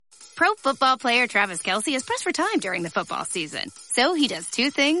Pro Football player Travis Kelce is pressed for time during the football season. So he does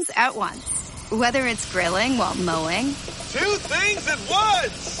two things at once. Whether it's grilling while mowing. Two things at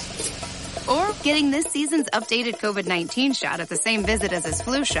once! Or getting this season's updated COVID-19 shot at the same visit as his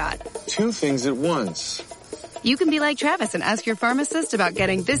flu shot. Two things at once. You can be like Travis and ask your pharmacist about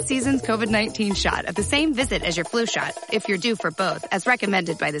getting this season's COVID-19 shot at the same visit as your flu shot, if you're due for both, as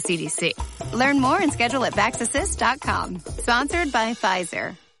recommended by the CDC. Learn more and schedule at VaxAssist.com. Sponsored by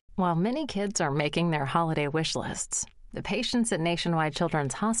Pfizer. While many kids are making their holiday wish lists, the patients at Nationwide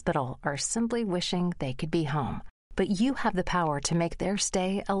Children's Hospital are simply wishing they could be home. But you have the power to make their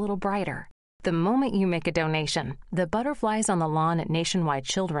stay a little brighter. The moment you make a donation, the butterflies on the lawn at Nationwide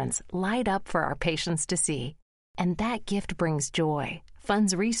Children's light up for our patients to see. And that gift brings joy,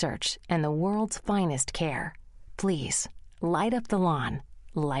 funds research, and the world's finest care. Please, light up the lawn.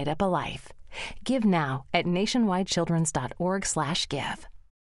 Light up a life. Give now at nationwidechildrens.org/give.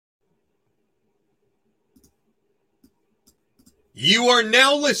 You are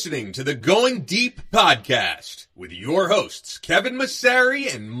now listening to the Going Deep podcast with your hosts, Kevin Massare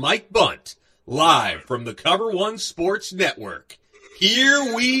and Mike Bundt, live from the Cover One Sports Network.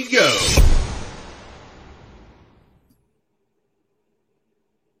 Here we go.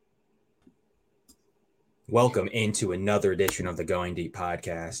 Welcome into another edition of the Going Deep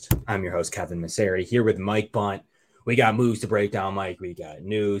podcast. I'm your host, Kevin Massare, here with Mike Bundt. We got moves to break down, Mike. We got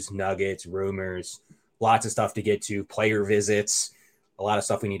news, nuggets, rumors, lots of stuff to get to, player visits, a lot of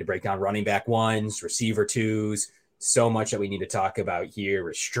stuff we need to break down, running back ones, receiver twos, so much that we need to talk about here,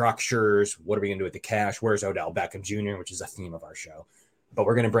 restructures, what are we going to do with the cash, where's Odell Beckham Jr., which is a theme of our show. But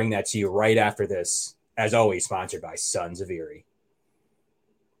we're going to bring that to you right after this, as always, sponsored by Sons of Erie.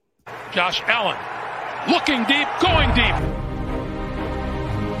 Josh Allen. Looking deep, going deep.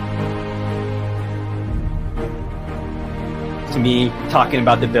 To me, talking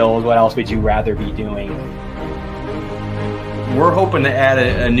about the Bills, what else would you rather be doing? We're hoping to add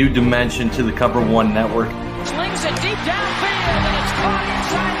a new dimension to the Cover One network. Slings it deep downfield, and it's caught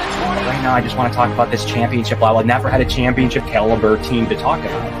inside the 20. Right now, I just want to talk about this championship level. I've never had a championship caliber team to talk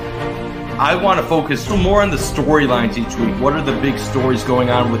about. I want to focus more on the storylines each week. What are the big stories going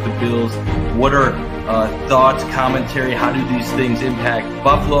on with the Bills? What are thoughts, commentary? How do these things impact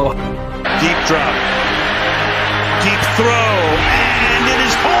Buffalo? Deep drop. Deep throw. And it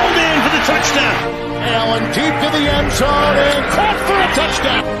is hauled in for the touchdown. Allen deep to the end zone and caught for a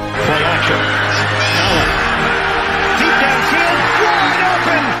touchdown. Play action. Allen. Deep downfield. Wide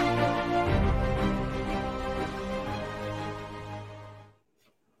open.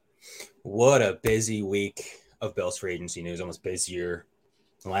 What a busy week of Bills free agency news, almost busier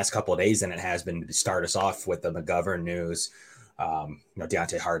in the last couple of days than it has been to start us off with the McGovern news,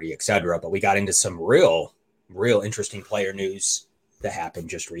 Deontay Hardy, etc. But we got into some real interesting player news that happened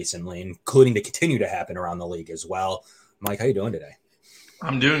just recently, including to continue to happen around the league as well. Mike, how you doing today?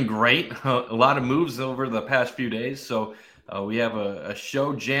 I'm doing great. A lot of moves over the past few days. So we have a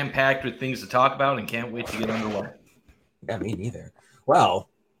show jam-packed with things to talk about and can't wait to get underway. Yeah, me neither. Well,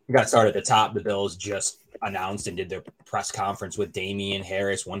 we got to start at the top. The Bills just announced and did their press conference with Damien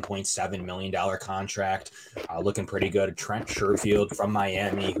Harris, $1.7 million contract, looking pretty good. Trent Sherfield from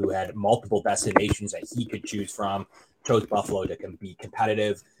Miami, who had multiple destinations that he could choose from, chose Buffalo to be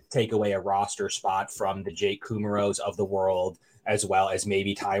competitive, take away a roster spot from the Jake Kumerows of the world, as well as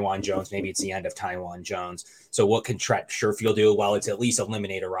maybe Taiwan Jones. Maybe it's the end of Taiwan Jones. So what can Trent Sherfield do? Well, it's at least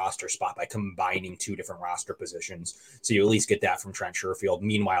eliminate a roster spot by combining two different roster positions. So you at least get that from Trent Sherfield.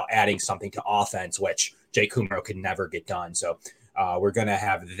 Meanwhile, adding something to offense, which Jake Kumerow could never get done. So we're going to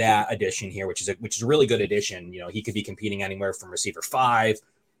have that addition here, which is a really good addition. You know, he could be competing anywhere from receiver 5,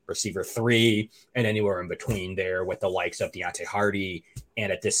 receiver 3, and anywhere in between there with the likes of Deontay Hardy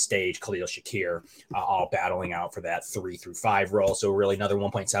and at this stage, Khalil Shakir, all battling out for that 3 through 5 role. So really another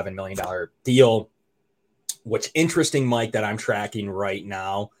 $1.7 million deal. What's interesting, Mike, that I'm tracking right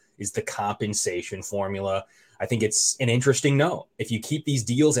now is the compensation formula. I think it's an interesting note. If you keep these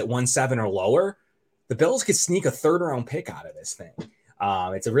deals at 1.7 or lower, the Bills could sneak a third-round pick out of this thing.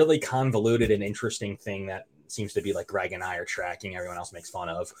 It's a really convoluted and interesting thing that seems to be like Greg and I are tracking. Everyone else makes fun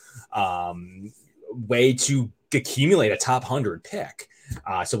of. Way to accumulate a top 100 pick.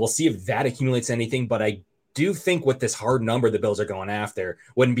 So we'll see if that accumulates anything. But I do think with this hard number the Bills are going after,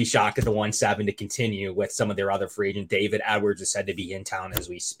 wouldn't be shocked at the 1.7 to continue with some of their other free agent. David Edwards is said to be in town as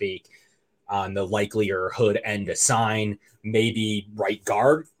we speak on the likelihood end to sign. Maybe right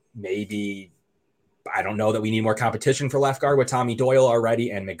guard, maybe I don't know that we need more competition for left guard with Tommy Doyle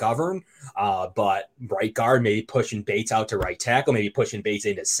already and McGovern, but right guard, maybe pushing Bates out to right tackle, maybe pushing Bates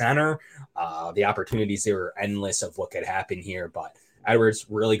into center. The opportunities there are endless of what could happen here, but Edwards,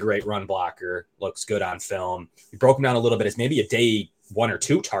 really great run blocker, looks good on film. We broke him down a little bit as maybe a day 1 or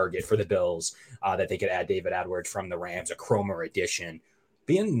 2 target for the Bills that they could add David Edwards from the Rams, a Cromer addition.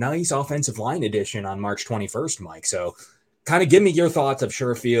 Be a nice offensive line addition on March 21st, Mike. So kind of give me your thoughts of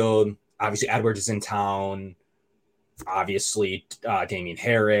Sherfield. Obviously, Edwards is in town. Obviously, Damien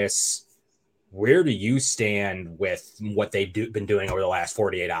Harris. Where do you stand with what they've been doing over the last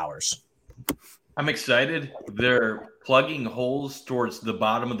 48 hours? I'm excited. They're plugging holes towards the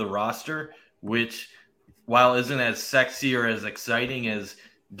bottom of the roster, which, while isn't as sexy or as exciting as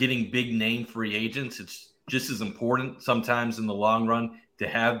getting big name free agents, it's just as important sometimes in the long run to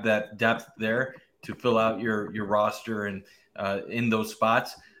have that depth there to fill out your roster and in those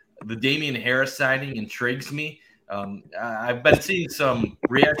spots. The Damien Harris signing intrigues me. I've been seeing some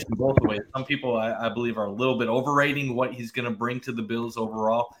reaction both ways. Some people, I believe, are a little bit overrating what he's going to bring to the Bills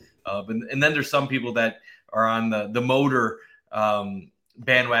overall. And then there's some people that are on the motor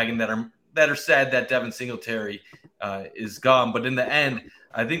bandwagon that are sad that Devin Singletary is gone. But in the end,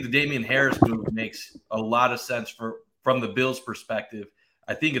 I think the Damien Harris move makes a lot of sense from the Bills' perspective.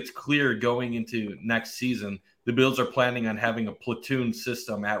 I think it's clear going into next season, the Bills are planning on having a platoon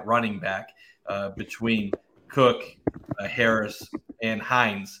system at running back between Cook, Harris, and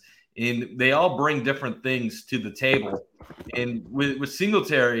Hines. And they all bring different things to the table. And with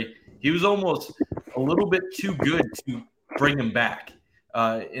Singletary, he was almost a little bit too good to bring him back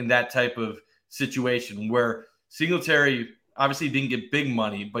in that type of situation where Singletary obviously didn't get big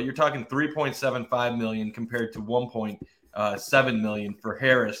money, but you're talking $3.75 million compared to $1.7 million for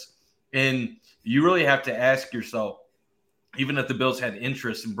Harris. And you really have to ask yourself, even if the Bills had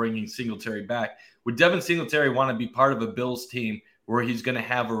interest in bringing Singletary back, would Devin Singletary want to be part of a Bills team where he's going to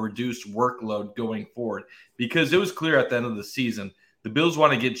have a reduced workload going forward? Because it was clear at the end of the season, the Bills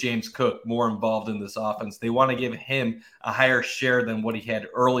want to get James Cook more involved in this offense. They want to give him a higher share than what he had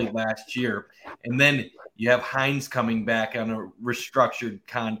early last year. And then you have Hines coming back on a restructured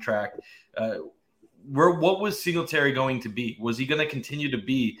contract. What was Singletary going to be? Was he going to continue to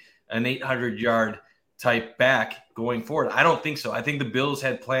be an 800-yard type back going forward? I don't think so. I think the Bills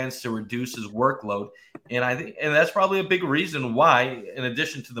had plans to reduce his workload, and that's probably a big reason why, in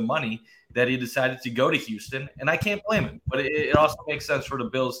addition to the money, that he decided to go to Houston. And I can't blame him, but it also makes sense for the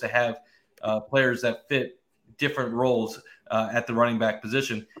Bills to have players that fit different roles at the running back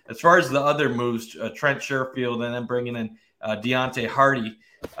position. As far as the other moves, Trent Sherfield and then bringing in Deontay Hardy,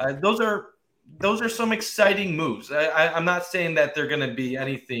 those are some exciting moves. I'm not saying that they're going to be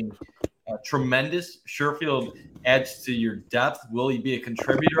anything tremendous. Sherfield adds to your depth. Will he be a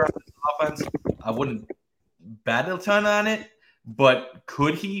contributor on this offense? I wouldn't bet a ton on it, but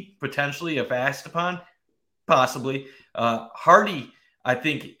could he potentially, if asked upon? Possibly. Hardy, I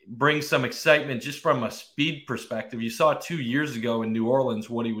think, brings some excitement just from a speed perspective. You saw 2 years ago in New Orleans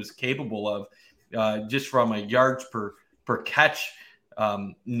what he was capable of just from a yards per catch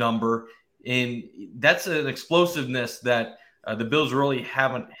number. And that's an explosiveness that the Bills really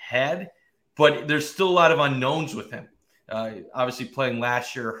haven't had, but there's still a lot of unknowns with him. Obviously playing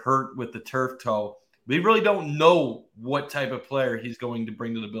last year hurt with the turf toe. We really don't know what type of player he's going to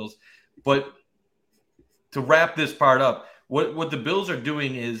bring to the Bills. But to wrap this part up, what the Bills are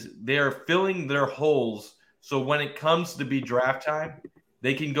doing is they are filling their holes so when it comes to be draft time,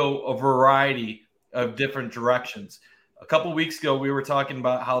 they can go a variety of different directions. A couple weeks ago, we were talking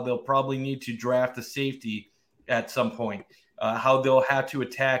about how they'll probably need to draft a safety at some point, how they'll have to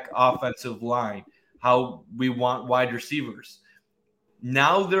attack offensive line, how we want wide receivers.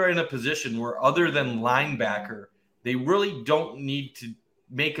 Now they're in a position where other than linebacker, they really don't need to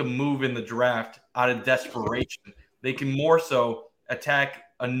make a move in the draft out of desperation. They can more so attack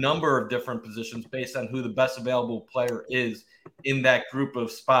a number of different positions based on who the best available player is in that group of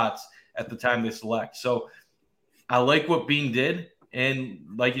spots at the time they select. So I like what Bean did. And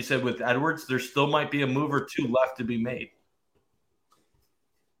like you said, with Edwards, there still might be a move or two left to be made.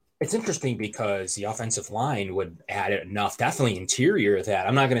 It's interesting because the offensive line would add enough, definitely interior, that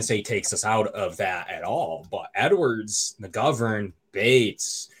I'm not going to say takes us out of that at all. But Edwards, McGovern,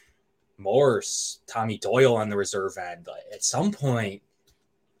 Bates, Morse, Tommy Doyle on the reserve end, at some point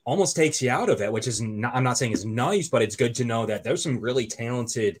almost takes you out of it, which is not, I'm not saying is nice, but it's good to know that there's some really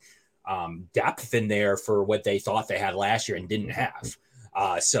talented depth in there for what they thought they had last year and didn't have.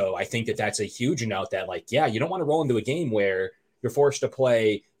 So I think that that's a huge note that, like, yeah, you don't want to roll into a game where you're forced to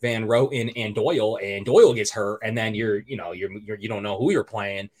play Van Roten and Doyle gets hurt, and then you don't know who you're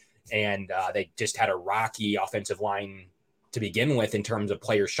playing, and they just had a rocky offensive line to begin with in terms of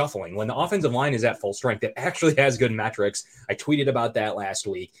player shuffling. When the offensive line is at full strength, it actually has good metrics. I tweeted about that last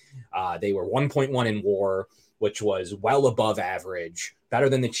week. They were 1.1 in WAR. which was well above average, better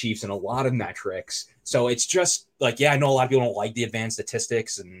than the Chiefs in a lot of metrics. So it's just like, yeah, I know a lot of people don't like the advanced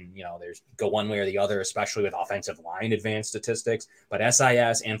statistics, and, there's go one way or the other, especially with offensive line advanced statistics. But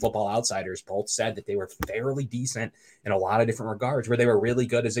SIS and Football Outsiders both said that they were fairly decent in a lot of different regards, where they were really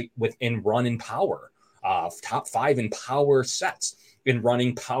good within run and power, top 5 in power sets, in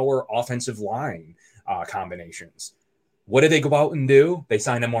running power offensive line combinations. What did they go out and do? They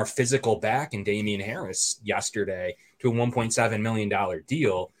signed a more physical back in Damien Harris yesterday to a $1.7 million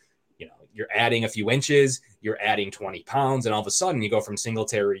deal. You're adding a few inches, you're adding 20 pounds, and all of a sudden you go from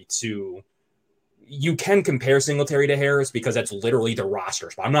Singletary to, you can compare Singletary to Harris because that's literally the roster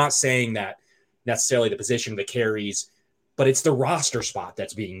spot. I'm not saying that necessarily the position of the carries, but it's the roster spot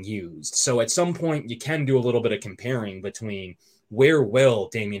that's being used. So at some point you can do a little bit of comparing between where will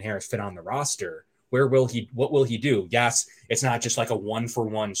Damien Harris fit on the roster? What will he do? Yes, it's not just like a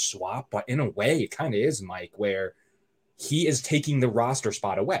 1-for-1 swap, but in a way it kind of is, Mike, where he is taking the roster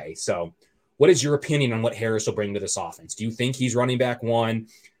spot away. So what is your opinion on what Harris will bring to this offense? Do you think he's running back 1?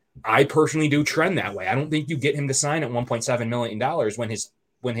 I personally do trend that way. I don't think you get him to sign at $1.7 million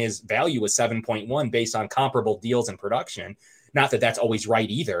when his value was 7.1 based on comparable deals and production. Not that that's always right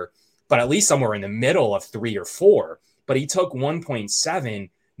either, but at least somewhere in the middle of 3 or 4. But he took 1.7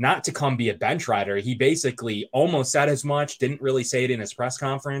 not to come be a bench rider. He basically almost said as much, didn't really say it in his press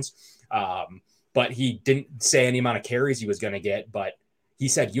conference. But he didn't say any amount of carries he was going to get, but he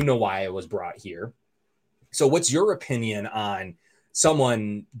said, why I was brought here. So what's your opinion on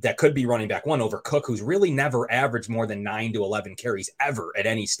someone that could be running back 1 over Cook, who's really never averaged more than 9 to 11 carries ever at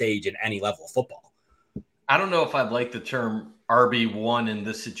any stage in any level of football? I don't know if I'd like the term RB1 in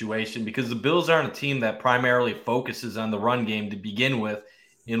this situation, because the Bills aren't a team that primarily focuses on the run game to begin with.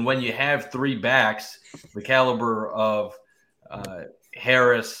 And when you have 3 backs, the caliber of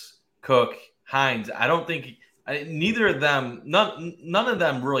Harris, Cook, Hines, I don't think neither of them, none of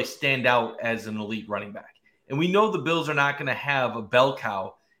them really stand out as an elite running back. And we know the Bills are not going to have a bell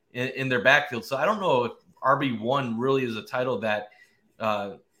cow in their backfield. So I don't know if RB1 really is a title that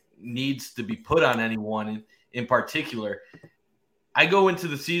needs to be put on anyone in particular. I go into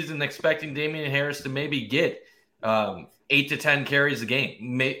the season expecting Damien Harris to maybe get 8 to 10 carries a game.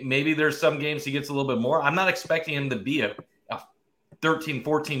 Maybe there's some games he gets a little bit more. I'm not expecting him to be a 13,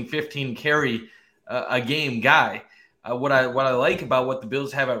 14, 15 carry a game guy. What I like about what the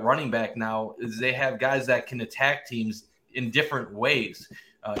Bills have at running back now is they have guys that can attack teams in different ways.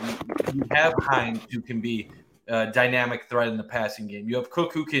 You have Hines, who can be a dynamic threat in the passing game. You have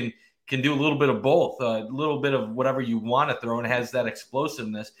Cook, who can do a little bit of both, a little bit of whatever you want to throw, and has that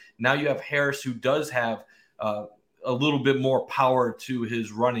explosiveness. Now you have Harris, who does have a little bit more power to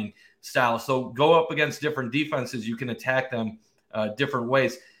his running style. So go up against different defenses, you can attack them different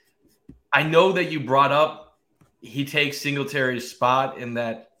ways. I know that you brought up he takes Singletary's spot, and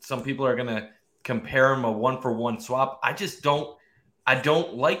that some people are going to compare him a 1-for-1 swap. I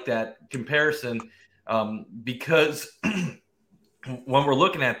don't like that comparison because when we're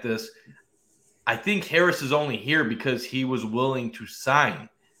looking at this, I think Harris is only here because he was willing to sign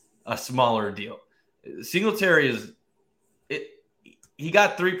a smaller deal. Singletary he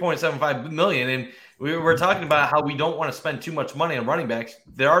got $3.75 million, and we were talking about how we don't want to spend too much money on running backs.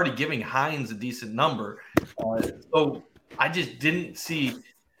 They're already giving Hines a decent number. So I just didn't see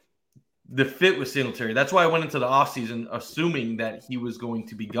the fit with Singletary. That's why I went into the offseason assuming that he was going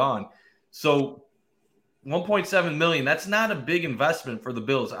to be gone. So $1.7 million, that's not a big investment for the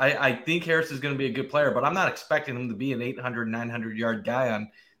Bills. I think Harris is going to be a good player, but I'm not expecting him to be an 800, 900-yard guy on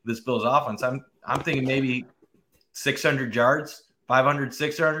this Bills offense. I'm thinking maybe 600 yards, 500,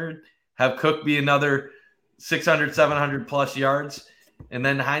 600, have Cook be another 600, 700-plus yards, and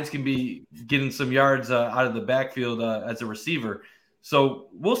then Hines can be getting some yards out of the backfield as a receiver. So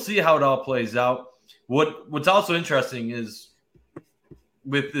we'll see how it all plays out. What's also interesting is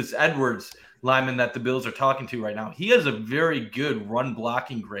with this Edwards lineman that the Bills are talking to right now, he has a very good run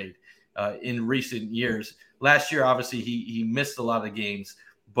blocking grade in recent years. Last year, obviously, he missed a lot of games,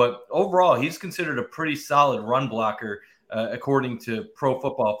 but overall, he's considered a pretty solid run blocker according to Pro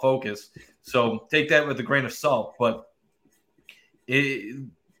Football Focus. So take that with a grain of salt, but it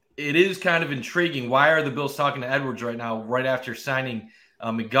is kind of intriguing. Why are the Bills talking to Edwards right now, right after signing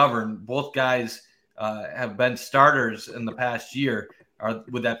McGovern? Both guys have been starters in the past year.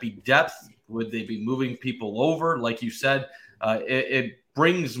 Would that be depth? Would they be moving people over? Like you said, it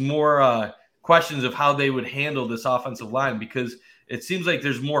brings more questions of how they would handle this offensive line, because it seems like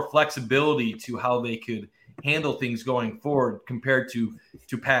there's more flexibility to how they could handle things going forward compared to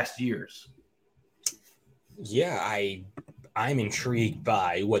past years. Yeah, I'm intrigued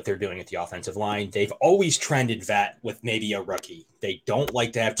by what they're doing at the offensive line. They've always trended vet with maybe a rookie. They don't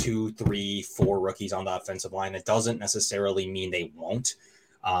like to have 2, 3, 4 rookies on the offensive line. That doesn't necessarily mean they won't.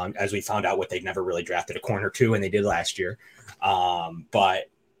 As we found out, what they've never really drafted a corner to, and they did last year. But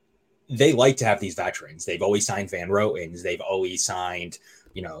they like to have these veterans. They've always signed Van Rotens. They've always signed,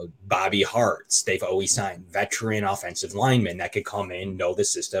 Bobby Harts. They've always signed veteran offensive linemen that could come in, know the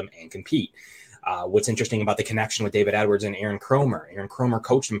system, and compete. What's interesting about the connection with David Edwards and Aaron Kromer? Aaron Kromer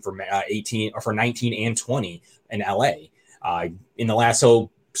coached him for 19 and 20 in LA. In the last, so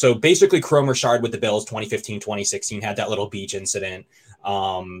basically Kromer started with the Bills 2015, 2016, had that little beach incident,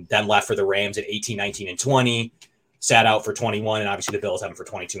 then left for the Rams at 18, 19, and 20, sat out for 21, and obviously the Bills have him for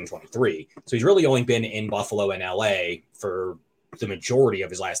 22 and 23. So he's really only been in Buffalo and LA for the majority of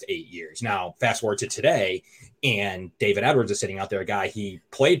his last 8 years. Now, fast forward to today, and David Edwards is sitting out there, a guy he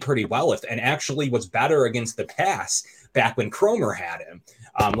played pretty well with and actually was better against the pass back when Kromer had him.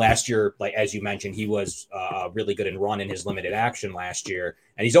 Last year, like as you mentioned, he was really good in run in his limited action last year,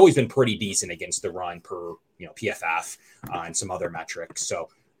 and he's always been pretty decent against the run per PFF and some other metrics. So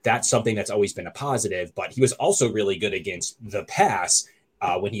that's something that's always been a positive, but he was also really good against the pass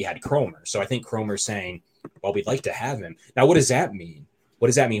when he had Kromer. So I think Kromer's saying, well, we'd like to have him. Now, what does that mean?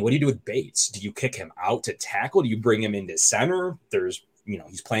 What do you do with Bates? Do you kick him out to tackle? Do you bring him into center? There's,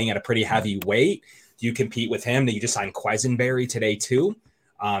 he's playing at a pretty heavy weight. Do you compete with him? Do you just sign Quisenberry today too?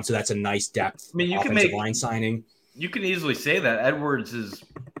 So that's a nice depth offensive line signing. You can easily say that Edwards is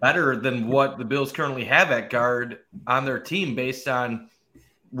better than what the Bills currently have at guard on their team based on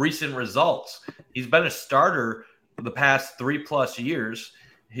recent results. He's been a starter for the past 3+ years.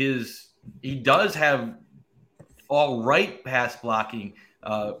 He does have all right pass blocking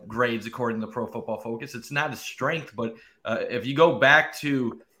grades according to Pro Football Focus. It's not a strength, but if you go back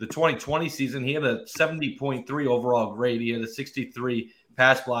to the 2020 season, he had a 70.3 overall grade. He had a 63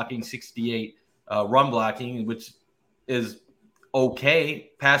 pass blocking, 68 run blocking, which is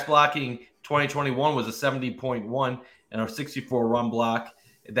okay. Pass blocking 2021 was a 70.1 and a 64 run block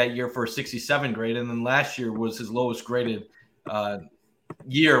that year for a 67 grade. And then last year was his lowest graded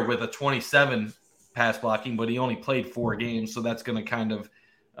year with a 27 pass blocking, but he only played 4 games. So that's going to kind of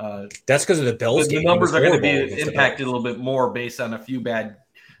that's because of the Bills. The numbers are going to be impacted a little bit more based on a few bad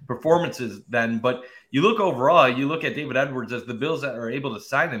performances then. But you look overall, you look at David Edwards as the Bills that are able to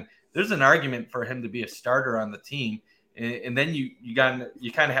sign him. There's an argument for him to be a starter on the team. And then you kind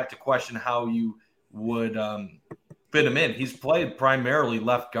of have to question how you would fit him in. He's played primarily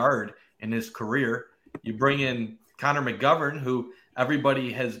left guard in his career. You bring in Connor McGovern, who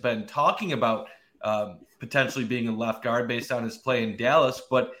everybody has been talking about potentially being a left guard based on his play in Dallas,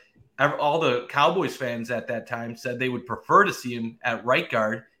 but all the Cowboys fans at that time said they would prefer to see him at right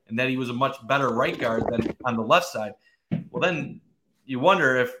guard and that he was a much better right guard than on the left side. Well, then you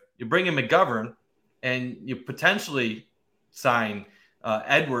wonder if you bring in McGovern and you potentially sign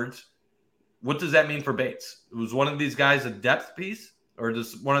Edwards, what does that mean for Bates? Was one of these guys a depth piece, or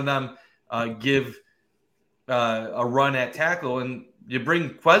does one of them give a run at tackle? And you bring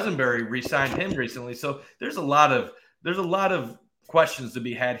Quisenberry, re-signed him recently. So there's a lot of questions to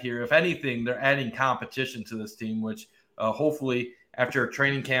be had here. If anything, they're adding competition to this team, which hopefully after a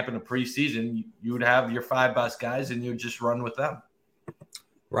training camp and a preseason, you would have your 5 best guys and you would just run with them.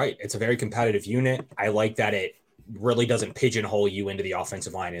 Right. It's a very competitive unit. I like that it really doesn't pigeonhole you into the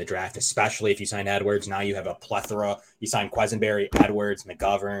offensive line in the draft, especially if you sign Edwards. Now you have a plethora. You sign Quisenberry, Edwards,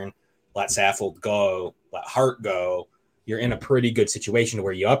 McGovern, let Saffold go, let Hart go. You're in a pretty good situation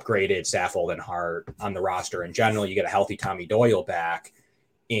where you upgraded Saffold and Hart on the roster in general. You get a healthy Tommy Doyle back,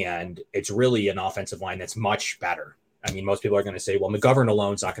 and it's really an offensive line that's much better. I mean, most people are going to say, well, McGovern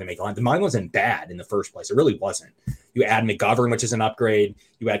alone is not going to make a line. The line wasn't bad in the first place. It really wasn't. You add McGovern, which is an upgrade.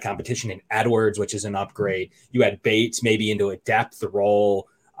 You add competition in Edwards, which is an upgrade. You add Bates maybe into a depth role.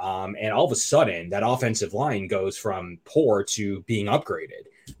 And all of a sudden, that offensive line goes from poor to being upgraded.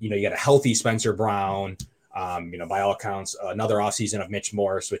 You got a healthy Spencer Brown, by all accounts, another offseason of Mitch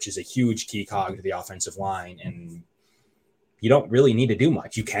Morse, which is a huge key cog to the offensive line. And you don't really need to do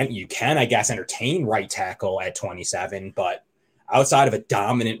much. You can, I guess, entertain right tackle at 27, but outside of a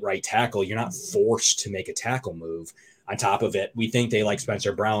dominant right tackle, you're not forced to make a tackle move. On top of it, we think they like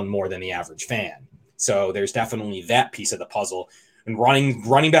Spencer Brown more than the average fan. So there's definitely that piece of the puzzle. And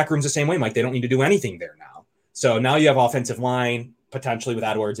running back room's the same way, Mike. They don't need to do anything there now. So now you have offensive line, potentially with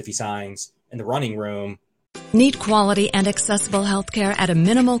Edwards if he signs, in the running room. Need quality and accessible healthcare at a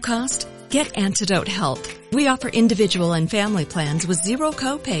minimal cost? Get Antidote Health. We offer individual and family plans with zero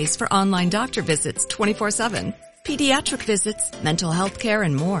copays for online doctor visits 24/7, pediatric visits, mental health care,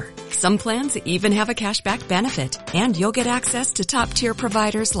 and more. Some plans even have a cashback benefit, and you'll get access to top-tier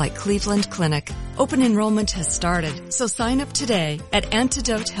providers like Cleveland Clinic. Open enrollment has started, so sign up today at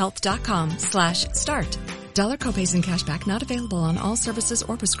antidotehealth.com/start. Dollar copays and cashback not available on all services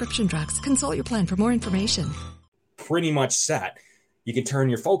or prescription drugs. Consult your plan for more information. Pretty much set. You can turn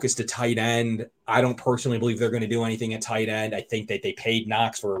your focus to tight end. I don't personally believe they're going to do anything at tight end. I think that they paid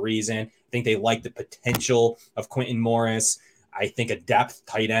Knox for a reason. I think they like the potential of Quentin Morris. I think a depth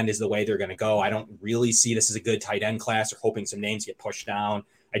tight end is the way they're going to go. I don't really see this as a good tight end class. They're hoping some names get pushed down.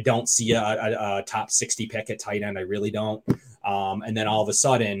 I don't see a top 60 pick at tight end. I really don't. And then all of a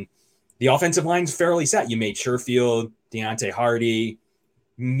sudden, the offensive line's fairly set. You made Sherfield, Deontay Hardy,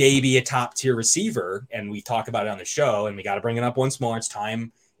 maybe a top tier receiver. And we talk about it on the show, and we got to bring it up once more.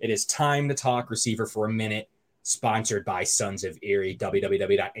 It is time to talk receiver for a minute. Sponsored by Sons of Erie,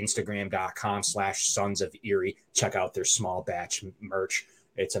 www.instagram.com/Sons of Erie. Check out their small batch merch.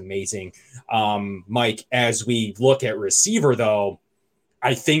 It's amazing. Mike, as we look at receiver, though,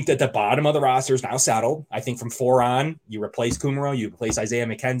 I think that the bottom of the roster is now settled. I think from 4 on, you replace Kumaro, you replace Isaiah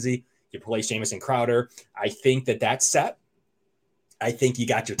McKenzie, you replace Jamison Crowder. I think that that's set. I think you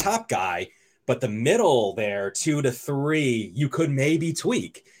got your top guy, but the middle there, 2 to 3, you could maybe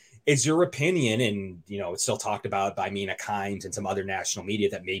tweak. Is your opinion, and it's still talked about by Mina Kimes and some other national media,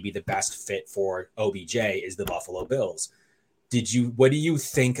 that maybe the best fit for OBJ is the Buffalo Bills? What do you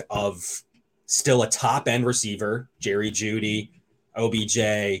think of still a top end receiver, Jerry Jeudy,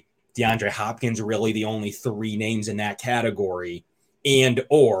 OBJ, DeAndre Hopkins, really the only 3 names in that category,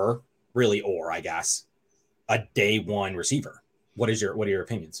 or I guess, a day one receiver? What are your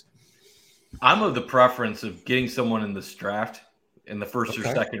opinions? I'm of the preference of getting someone in this draft in the first or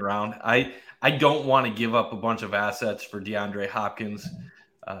second round. I don't want to give up a bunch of assets for DeAndre Hopkins.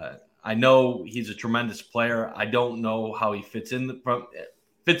 I know he's a tremendous player. I don't know how he fits in the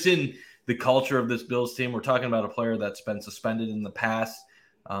culture of this Bills team. We're talking about a player that's been suspended in the past.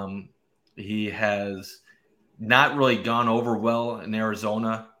 He has not really gone over well in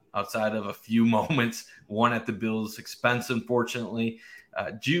Arizona outside of a few moments, one at the Bills' expense, unfortunately.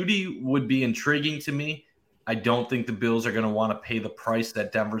 Jeudy would be intriguing to me. I don't think the Bills are going to want to pay the price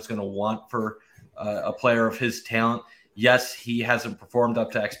that Denver's going to want for a player of his talent. Yes, he hasn't performed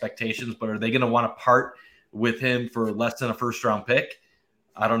up to expectations, but are they going to want to part with him for less than a first-round pick?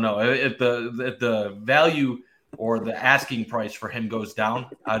 I don't know. If the value or the asking price for him goes down,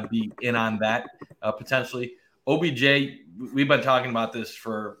 I'd be in on that potentially. OBJ, we've been talking about this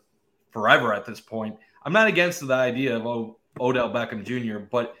for forever at this point. I'm not against the idea of Odell Beckham Jr.,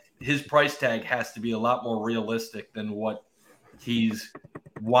 but his price tag has to be a lot more realistic than what he's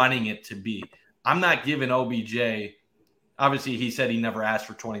wanting it to be. I'm not giving OBJ, obviously he said he never asked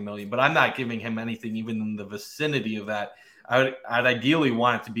for $20 million, but I'm not giving him anything even in the vicinity of that. I'd ideally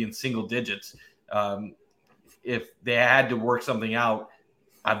want it to be in single digits. If they had to work something out,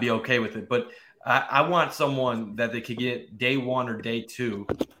 I'd be okay with it. But I want someone that they could get day 1 or day 2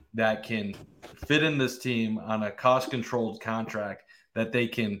 that can fit in this team on a cost-controlled contract that they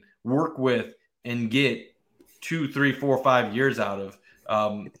can work with and get 2, 3, 4, 5 years out of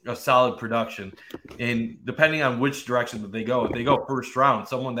a solid production. And depending on which direction that they go, if they go first round,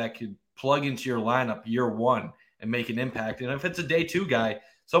 someone that could plug into your lineup year 1 and make an impact. And if it's a day 2 guy,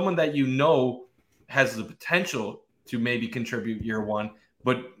 someone that has the potential to maybe contribute year 1,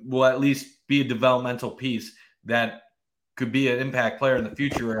 but will at least be a developmental piece that could be an impact player in the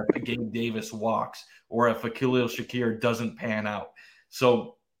future if a Gabe Davis walks or if a Khalil Shakir doesn't pan out.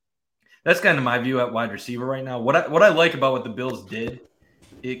 So that's kind of my view at wide receiver right now. What I like about what the Bills did,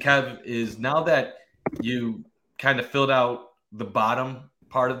 is now that you kind of filled out the bottom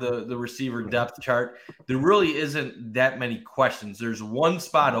part of the receiver depth chart, there really isn't that many questions. There's one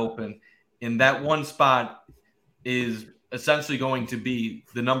spot open, and that one spot is essentially going to be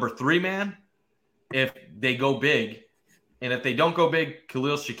the number 3 man if they go big. And if they don't go big,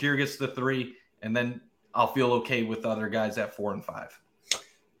 Khalil Shakir gets the 3, and then I'll feel okay with other guys at 4 and 5.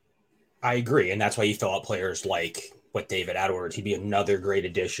 I agree, and that's why you fill out players like David Edwards. He'd be another great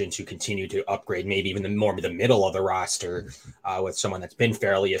addition to continue to upgrade, maybe even the middle of the roster with someone that's been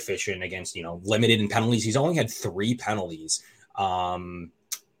fairly efficient against, limited in penalties. He's only had 3 penalties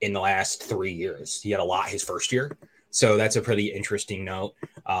in the last 3 years. He had a lot his first year. So that's a pretty interesting note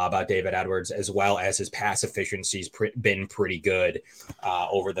about David Edwards, as well as his pass efficiency's been pretty good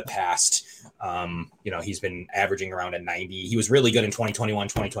over the past He's been averaging around a 90. He was really good in 2021,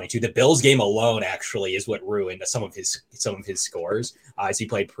 2022. The Bills game alone actually is what ruined some of his scores, as he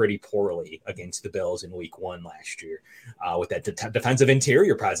played pretty poorly against the Bills in week 1 last year, with that defensive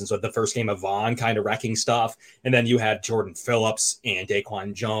interior presence, with the first game of Vaughn kind of wrecking stuff. And then you had Jordan Phillips and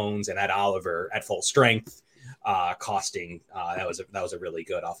Daquan Jones and Ed Oliver at full strength, costing, that was a really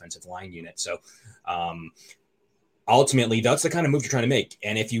good offensive line unit. So, ultimately, that's the kind of move you're trying to make.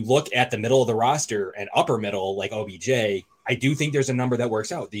 And if you look at the middle of the roster and upper middle, like OBJ, I do think there's a number that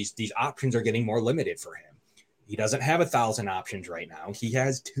works out. These options are getting more limited for him. He doesn't have 1,000 options right now. He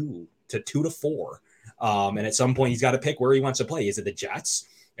has 2 to 4. And at some point, he's got to pick where he wants to play. Is it the Jets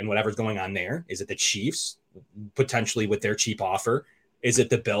and whatever's going on there? Is it the Chiefs, potentially with their cheap offer? Is it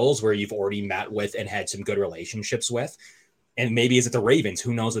the Bills, where you've already met with and had some good relationships with? And maybe is it the Ravens?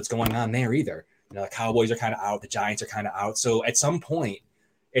 Who knows what's going on there either? The Cowboys are kind of out. The Giants are kind of out. So at some point,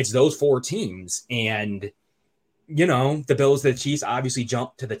 it's those 4 teams. And, the Bills, the Chiefs obviously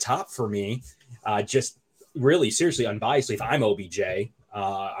jump to the top for me. Just really, seriously, unbiasedly, if I'm OBJ,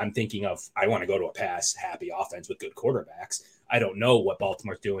 I'm thinking of, I want to go to a pass-happy offense with good quarterbacks. I don't know what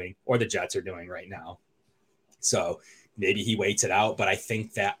Baltimore's doing or the Jets are doing right now. So maybe he waits it out. But I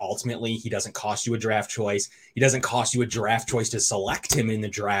think that ultimately he doesn't cost you a draft choice. He doesn't cost you a draft choice to select him in the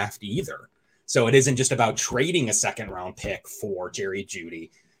draft either. So it isn't just about trading a second-round pick for Jerry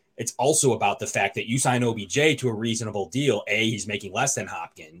Jeudy. It's also about the fact that you sign OBJ to a reasonable deal. A, he's making less than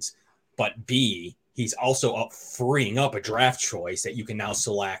Hopkins, but B, he's also freeing up a draft choice that you can now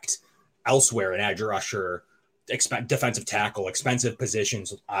select elsewhere, an edge rusher, defensive tackle, expensive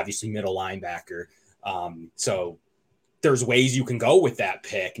positions, obviously middle linebacker. So there's ways you can go with that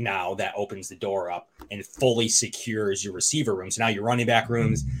pick now that opens the door up and fully secures your receiver room. So now your running back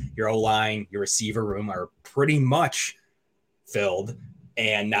rooms, your O-line, your receiver room are pretty much filled.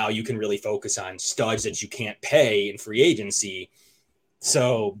 And now you can really focus on studs that you can't pay in free agency.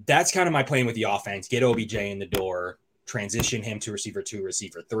 So that's kind of my plan with the offense. Get OBJ in the door, transition him to receiver 2,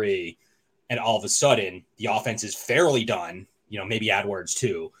 receiver 3. And all of a sudden the offense is fairly done. Maybe Edwards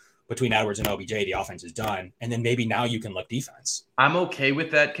too. Between Edwards and OBJ, the offense is done. And then maybe now you can look defense. I'm okay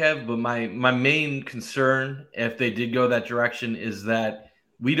with that, Kev, but my main concern, if they did go that direction, is that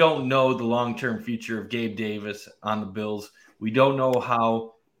we don't know the long-term future of Gabe Davis on the Bills. We don't know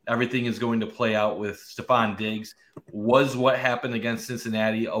how everything is going to play out with Stephon Diggs. Was what happened against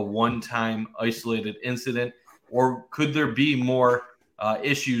Cincinnati a one-time isolated incident, or could there be more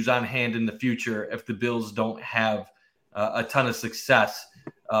issues on hand in the future if the Bills don't have a ton of success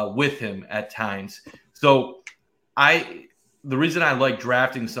with him at times? So the reason I like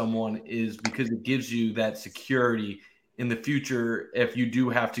drafting someone is because it gives you that security in the future if you do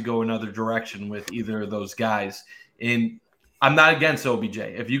have to go another direction with either of those guys. And I'm not against OBJ.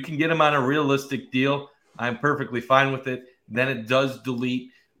 If you can get him on a realistic deal, I'm perfectly fine with it. Then it does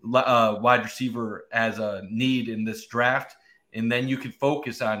delete wide receiver as a need in this draft. And then you can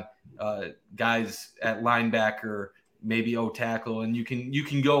focus on guys at linebacker, maybe O-tackle, and you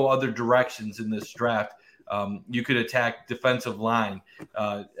can go other directions in this draft. You could attack defensive line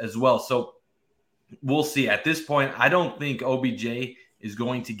as well. So we'll see. At this point, I don't think OBJ is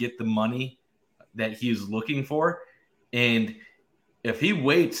going to get the money that he is looking for. And if he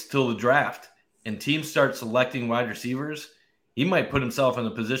waits till the draft and teams start selecting wide receivers, he might put himself in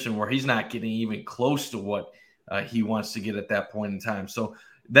a position where he's not getting even close to what he wants to get at that point in time. So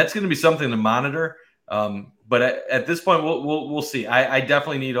that's going to be something to monitor. But at this point, we'll see. I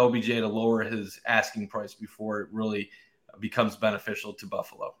definitely need OBJ to lower his asking price before it really becomes beneficial to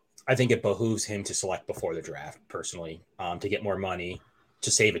Buffalo. I think it behooves him to select before the draft, personally, to get more money, to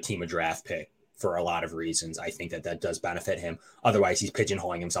save a team a draft pick for a lot of reasons. I think that does benefit him. Otherwise, he's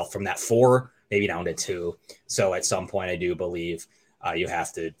pigeonholing himself from that 4, maybe down to 2. So at some point, I do believe you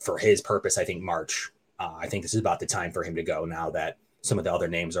have to, for his purpose, I think March. I think this is about the time for him to go now that some of the other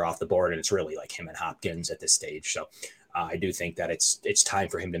names are off the board, and it's really like him and Hopkins at this stage. So I do think that it's time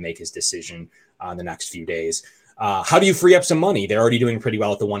for him to make his decision on the next few days. How do you free up some money? They're already doing pretty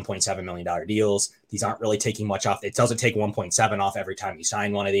well at the $1.7 million deals. These aren't really taking much off. It doesn't take 1.7 off every time you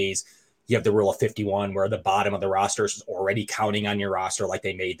sign one of these. You have the rule of 51 where the bottom of the roster is already counting on your roster like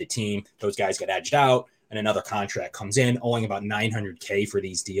they made the team. Those guys get edged out and another contract comes in, owing about $900K for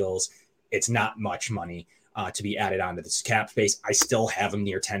these deals. It's not much money to be added onto this cap space. I still have them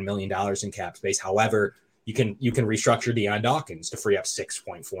near $10 million in cap space. However, you can restructure Deion Dawkins to free up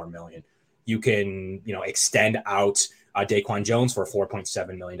 $6.4 million. You can, extend out Daquan Jones for a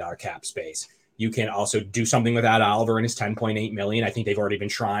 $4.7 million cap space. You can also do something with Ed Oliver and his $10.8 million. I think they've already been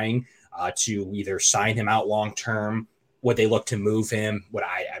trying to either sign him out long-term Would they look to move him?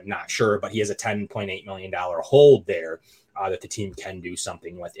 I'm not sure, but he has a $10.8 million hold there that the team can do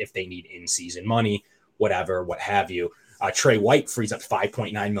something with if they need in-season money, whatever, what have you. Trey White frees up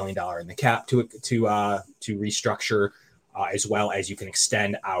 $5.9 million in the cap to restructure, as well as you can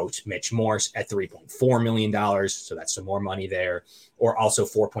extend out Mitch Morse at $3.4 million. So that's some more money there, or also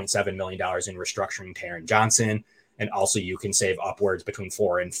 $4.7 million in restructuring Taron Johnson. And also you can save upwards between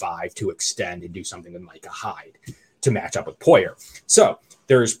 4 and 5 to extend and do something with Micah Hyde to match up with Poyer. So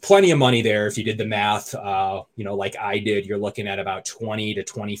there's plenty of money there. If you did the math, like I did, you're looking at about 20 to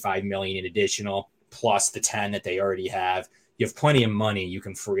 25 million in additional, plus the 10 that they already have. You have plenty of money you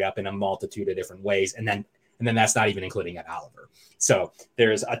can free up in a multitude of different ways. And then that's not even including Ed Oliver. So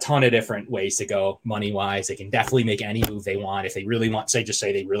there's a ton of different ways to go money-wise. They can definitely make any move they want. If they really want, say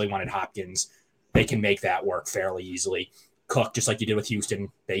they really wanted Hopkins, they can make that work fairly easily. Cook, just like you did with Houston,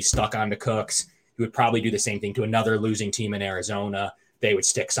 they stuck on to Cooks. You would probably do the same thing to another losing team in Arizona. They would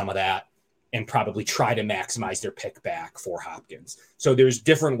stick some of that and probably try to maximize their pick back for Hopkins. So there's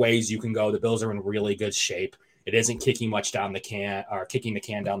different ways you can go. The Bills are in really good shape. It isn't kicking the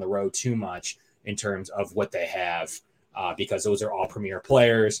can down the road too much in terms of what they have, because those are all premier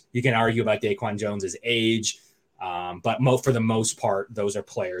players. You can argue about Daquan Jones's age, but for the most part, those are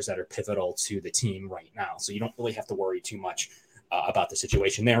players that are pivotal to the team right now. So you don't really have to worry too much about the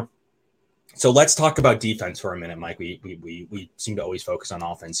situation there. So let's talk about defense for a minute, Mike. We seem to always focus on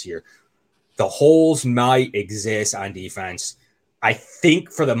offense here. The holes might exist on defense. I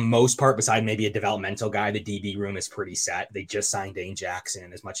think for the most part, beside maybe a developmental guy, the DB room is pretty set. They just signed Dane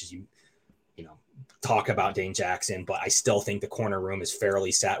Jackson, as much as you talk about Dane Jackson, but I still think the corner room is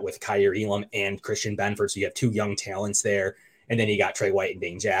fairly set with Kyer Elam and Christian Benford. So you have two young talents there. And then you got Trey White and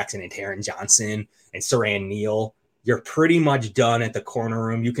Dane Jackson and Taron Johnson and Saran Neal. You're pretty much done at the corner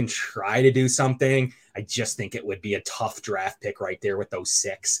room. You can try to do something. I just think it would be a tough draft pick right there with those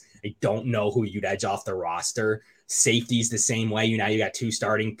 6. I don't know who you'd edge off the roster. Safety's the same way. Now you got 2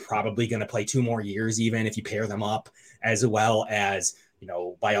 starting, probably going to play 2 more years even if you pair them up, as well as,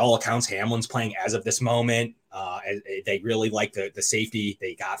 by all accounts, Hamlin's playing as of this moment. They really like the safety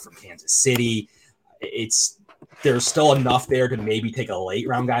they got from Kansas City. There's still enough there to maybe take a late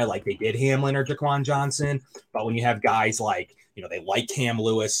round guy like they did Hamlin or Jaquan Johnson. But when you have guys like, they like Cam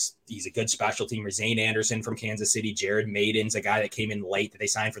Lewis, he's a good special teamer, Zane Anderson from Kansas City, Jared Maiden's a guy that came in late that they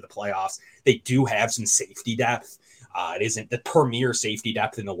signed for the playoffs. They do have some safety depth. It isn't the premier safety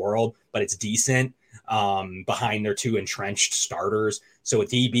depth in the world, but it's decent behind their 2 entrenched starters. So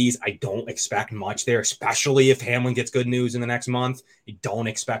with DBs, I don't expect much there, especially if Hamlin gets good news in the next month. You don't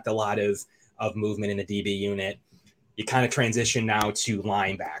expect a lot of movement in the DB unit. You kind of transition now to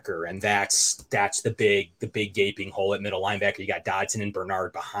linebacker, and that's the big gaping hole at middle linebacker. You got Dodson and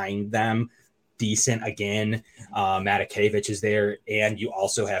Bernard behind them. Decent again. Matakevich is there, and you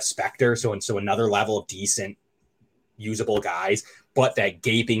also have Spector. So another level of decent, usable guys, but that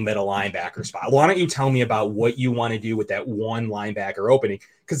gaping middle linebacker spot. Why don't you tell me about what you want to do with that one linebacker opening?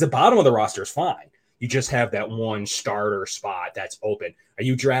 Because the bottom of the roster is fine. You just have that one starter spot that's open. Are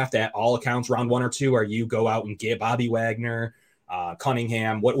you draft at all accounts round 1 or 2? Or you go out and get Bobby Wagner,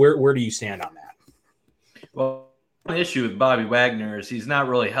 Cunningham? Where do you stand on that? Well, one issue with Bobby Wagner is he's not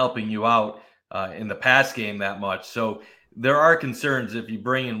really helping you out in the pass game that much. So there are concerns if you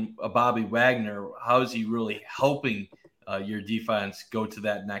bring in a Bobby Wagner, how is he really helping your defense go to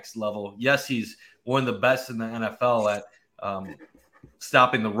that next level? Yes, he's one of the best in the NFL at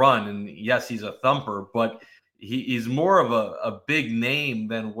stopping the run, and yes, he's a thumper, but he's more of a big name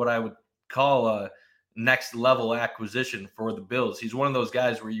than what I would call a next level acquisition for the Bills. He's one of those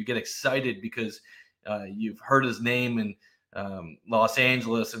guys where you get excited because you've heard his name in Los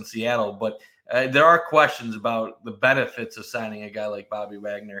Angeles and Seattle, but there are questions about the benefits of signing a guy like Bobby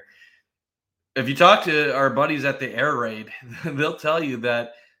Wagner. If you talk to our buddies at the Air Raid, they'll tell you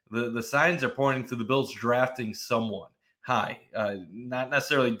that the signs are pointing to the Bills drafting someone high, not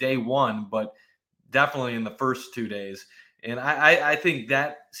necessarily day 1, but definitely in the first 2 days. And I think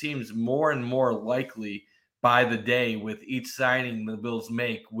that seems more and more likely by the day with each signing the Bills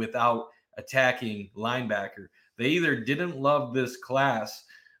make without attacking linebacker. They either didn't love this class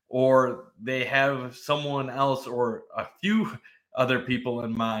or they have someone else or a few other people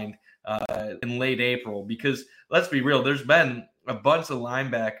in mind in late April. Because let's be real, there's been a bunch of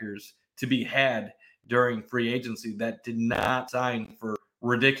linebackers to be had during free agency that did not sign for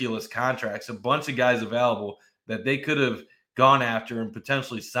ridiculous contracts. A bunch of guys available that they could have gone after and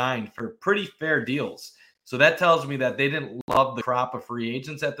potentially signed for pretty fair deals. So that tells me that they didn't love the crop of free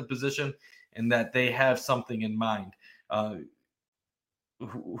agents at the position and that they have something in mind.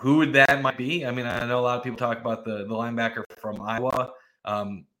 who would that might be? I mean, I know a lot of people talk about the linebacker from Iowa.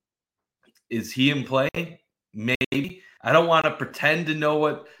 Is he in play? Maybe. I don't want to pretend to know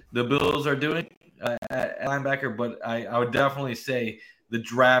what the Bills are doing at linebacker, but I would definitely say the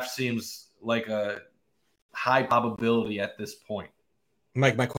draft seems like a high probability at this point.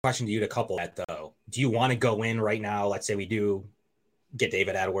 Mike, my question to you to couple that, though, do you want to go in right now? Let's say we do get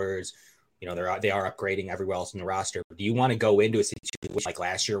David Edwards. You know, they are upgrading everywhere else in the roster. Do you want to go into a situation like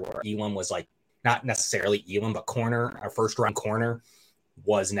last year where Elam was like, not necessarily Elam, but corner, our first round corner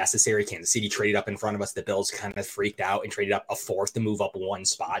was necessary? Kansas City traded up in front of us. The Bills kind of freaked out and traded up a fourth to move up one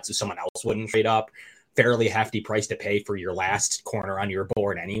spot so someone else wouldn't trade up. Fairly hefty price to pay for your last corner on your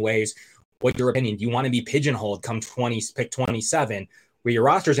board anyways. What's your opinion? Do you want to be pigeonholed come pick 27, where your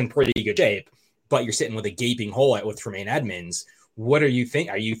roster's in pretty good shape, but you're sitting with a gaping hole with Tremaine Edmonds? What do you think?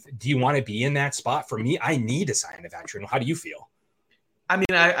 Do you want to be in that spot? For me, I need to sign a veteran. How do you feel? I mean,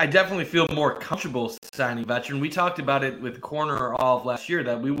 I definitely feel more comfortable signing a veteran. We talked about it with corner all of last year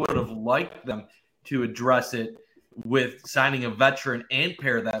that we would have liked them to address it with signing a veteran and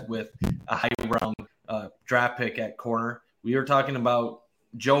pair that with a high-round draft pick at corner. We were talking about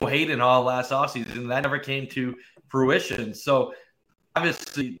Joe Hayden all last offseason, and that never came to fruition. So,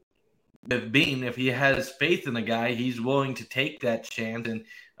 obviously, with Bean, if he has faith in the guy, he's willing to take that chance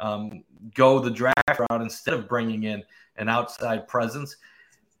and go the draft route instead of bringing in an outside presence.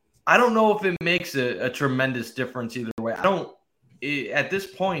 I don't know if it makes a tremendous difference either way. At this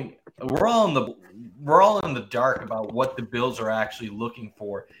point, we're all in the dark about what the Bills are actually looking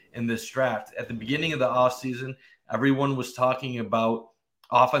for in this draft. At the beginning of the offseason, everyone was talking about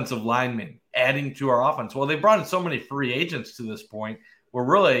offensive linemen adding to our offense. Well, they brought in so many free agents to this point where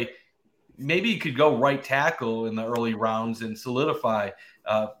really maybe you could go right tackle in the early rounds and solidify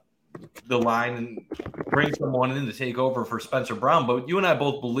the line and bring someone in to take over for Spencer Brown. But you and I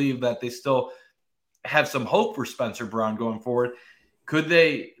both believe that they still have some hope for Spencer Brown going forward. Could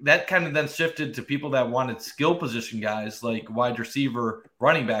they – that kind of then shifted to people that wanted skill position guys like wide receiver,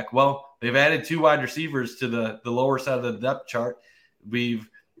 running back. Well, they've added 2 wide receivers to the lower side of the depth chart. We've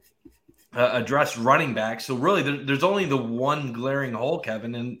addressed running back. So really there's only the one glaring hole,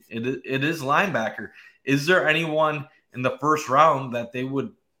 Kevin, and it is linebacker. Is there anyone in the first round that they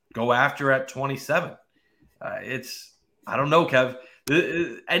would go after at 27? I don't know, Kev.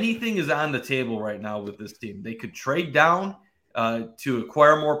 Anything is on the table right now with this team. They could trade down to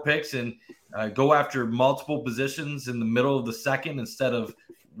acquire more picks and go after multiple positions in the middle of the second instead of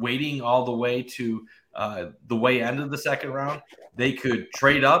waiting all the way to the way end of the second round. They could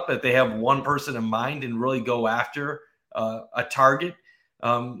trade up if they have one person in mind and really go after a target.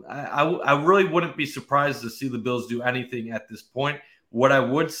 I really wouldn't be surprised to see the Bills do anything at this point. What I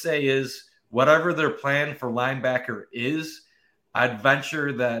would say is whatever their plan for linebacker is, I'd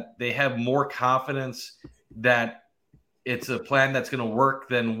venture that they have more confidence that it's a plan that's going to work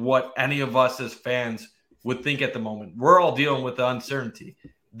than what any of us as fans would think at the moment. We're all dealing with the uncertainty.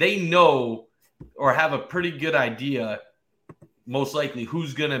 They know or have a pretty good idea, most likely,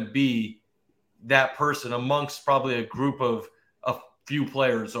 who's going to be that person amongst probably a group of a few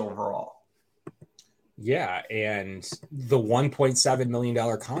players overall. Yeah, and the $1.7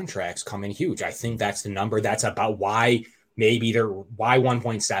 million contracts come in huge. I think that's the number. That's about why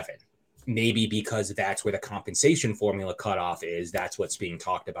 1.7. Maybe because that's where the compensation formula cutoff is. That's what's being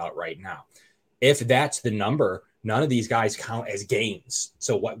talked about right now. If that's the number, none of these guys count as gains.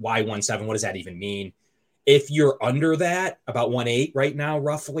 So why 1.7? What does that even mean? If you're under that, about 1.8 right now,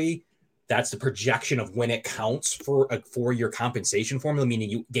 roughly, that's the projection of when it counts for your compensation formula, meaning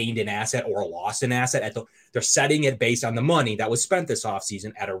you gained an asset or lost an asset. They're setting it based on the money that was spent this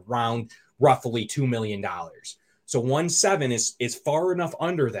offseason at around roughly $2 million. So 1.7 is far enough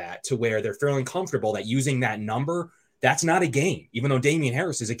under that to where they're feeling comfortable that using that number, that's not a gain, even though Damien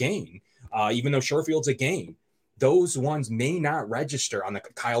Harris is a gain, even though Sherfield's a gain. Those ones may not register on the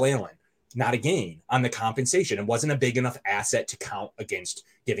Kyle Allen, not a gain on the compensation. It wasn't a big enough asset to count against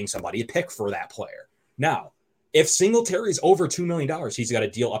giving somebody a pick for that player. Now, if Singletary's over $2 million, he's got a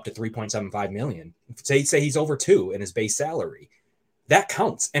deal up to $3.75 million. Say he's over 2 in his base salary. That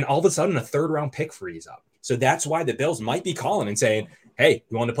counts. And all of a sudden, a third-round pick frees up. So that's why the Bills might be calling and saying, hey,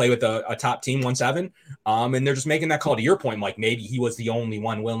 you want to play with a top team 1.7? And they're just making that call. To your point, Mike, maybe he was the only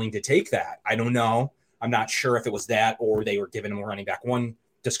one willing to take that. I don't know. I'm not sure if it was that or they were giving him a running back 1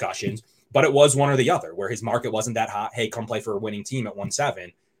 discussions. But it was one or the other, where his market wasn't that hot. Hey, come play for a winning team at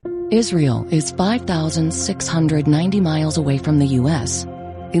 1.7. Israel is 5,690 miles away from the U.S.,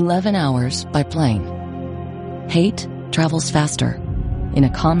 11 hours by plane. Hate travels faster. In a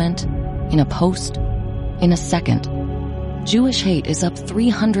comment, in a post, in a second. Jewish hate is up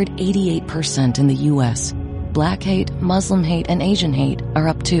 388% in the U.S. Black hate, Muslim hate, and Asian hate are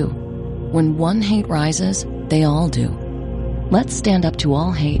up too. When one hate rises, they all do. Let's stand up to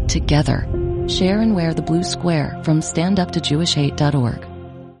all hate together. Share and wear the blue square from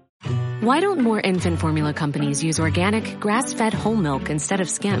standuptojewishhate.org. Why don't more infant formula companies use organic, grass-fed whole milk instead of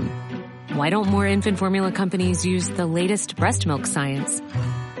skim? Why don't more infant formula companies use the latest breast milk science?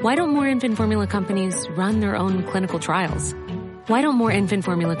 Why don't more infant formula companies run their own clinical trials? Why don't more infant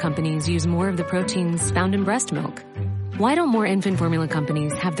formula companies use more of the proteins found in breast milk? Why don't more infant formula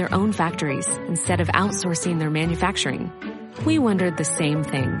companies have their own factories instead of outsourcing their manufacturing? We wondered the same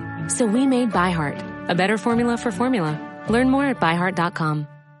thing. So we made ByHeart, a better formula for formula. Learn more at byheart.com.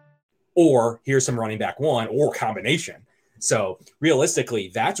 Or here's some running back one or combination. So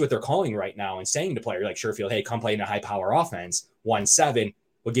realistically, that's what they're calling right now and saying to players like Sherfield, hey, come play in a high power offense. 1-7,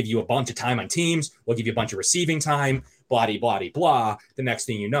 we'll give you a bunch of time on teams. We'll give you a bunch of receiving time, blah, blah, blah, blah. The next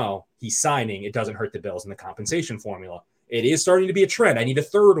thing you know, he's signing. It doesn't hurt the Bills in the compensation formula. It is starting to be a trend. I need a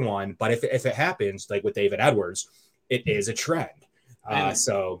third one. But if it happens, like with David Edwards, it is a trend.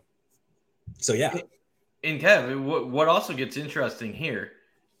 So yeah. And Kev, what also gets interesting here,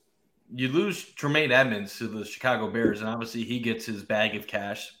 you lose Tremaine Edmonds to the Chicago Bears, and obviously he gets his bag of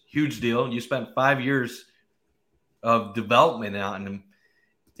cash. Huge deal. You spent 5 years of development on him.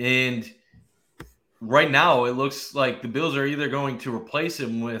 And right now it looks like the Bills are either going to replace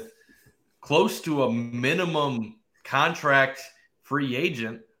him with close to a minimum contract free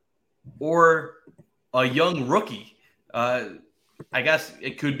agent or a young rookie. I guess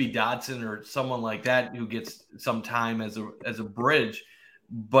it could be Dodson or someone like that who gets some time as a bridge.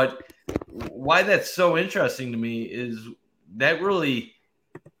 But why that's so interesting to me is that really,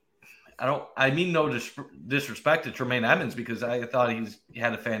 I mean no disrespect to Tremaine Edmonds, because I thought he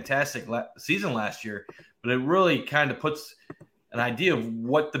had a fantastic season last year, but it really kind of puts an idea of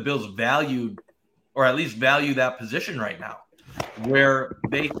what the Bills valued, or at least value that position right now, where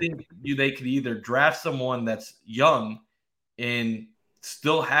they think they could either draft someone that's young and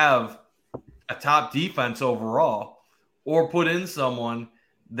still have a top defense overall, or put in someone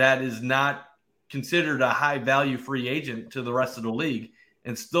that is not considered a high-value free agent to the rest of the league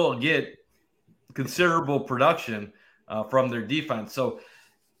and still get considerable production from their defense. So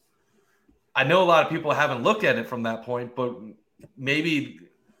I know a lot of people haven't looked at it from that point, but maybe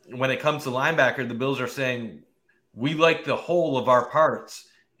when it comes to linebacker, the Bills are saying, we like the whole of our parts,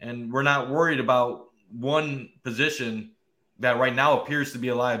 and we're not worried about one position that right now appears to be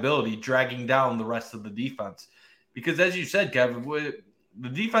a liability dragging down the rest of the defense. Because as you said, Kevin, the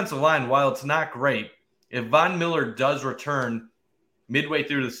defensive line, while it's not great, if Von Miller does return midway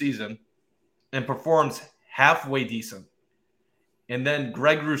through the season and performs halfway decent, and then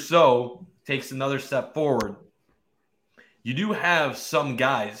Greg Rousseau takes another step forward, you do have some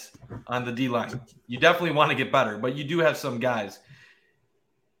guys on the D-line. You definitely want to get better, but you do have some guys.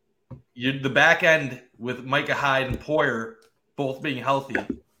 The back end with Micah Hyde and Poyer both being healthy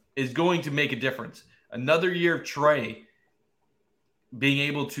is going to make a difference. Another year of Trey being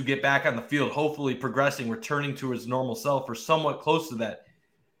able to get back on the field, hopefully progressing, returning to his normal self or somewhat close to that.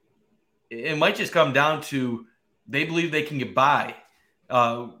 It might just come down to they believe they can get by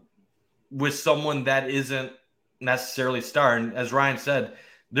with someone that isn't necessarily a star. And as Ryan said,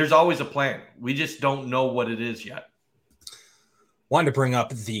 there's always a plan. We just don't know what it is yet. Wanted to bring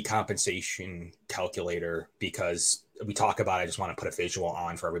up the compensation calculator because we talk about it. I just want to put a visual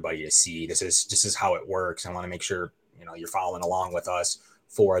on for everybody to see. This is how it works. I want to make sure you're following along with us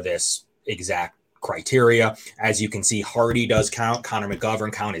for this exact criteria. As you can see, Hardy does count. Connor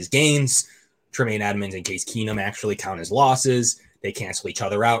McGovern count his gains. Tremaine Edmonds and Case Keenum actually count his losses. They cancel each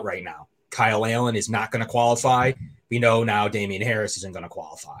other out right now. Kyle Allen is not going to qualify. We know now Damien Harris isn't going to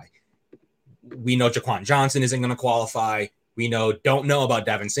qualify. We know Jaquan Johnson isn't going to qualify. We don't know about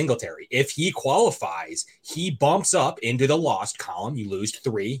Devin Singletary. If he qualifies, he bumps up into the lost column. You lose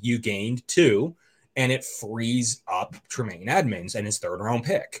 3, you gained 2, and it frees up Tremaine Edmonds and his third-round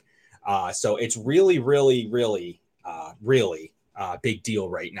pick. So it's really, really, really, really big deal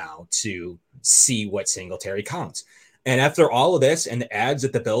right now to see what Singletary counts. And after all of this and the ads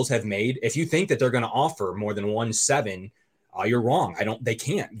that the Bills have made, if you think that they're going to offer more than 1.7, you're wrong. They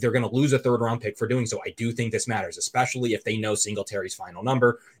can't. They're going to lose a third-round pick for doing so. I do think this matters, especially if they know Singletary's final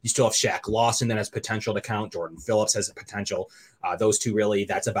number. You still have Shaq Lawson that has potential to count. Jordan Phillips has a potential. Those two really,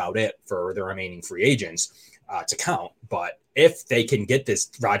 that's about it for the remaining free agents to count. But if they can get this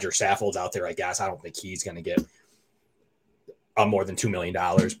Roger Saffold's out there, I guess, I don't think he's going to get more than $2 million,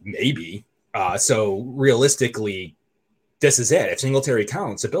 maybe. So realistically, this is it. If Singletary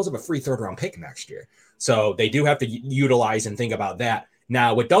counts, the Bills have a free 3rd-round pick next year. So they do have to utilize and think about that.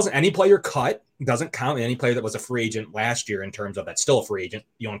 Now, any player cut doesn't count. Any player that was a free agent last year in terms of that's still a free agent,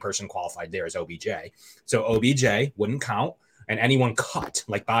 the only person qualified there is OBJ. So OBJ wouldn't count. And anyone cut,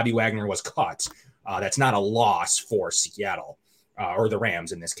 like Bobby Wagner was cut, that's not a loss for Seattle or the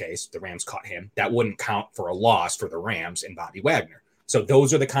Rams in this case. The Rams cut him. That wouldn't count for a loss for the Rams and Bobby Wagner. So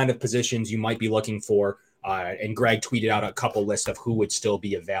those are the kind of positions you might be looking for. And Greg tweeted out a couple lists of who would still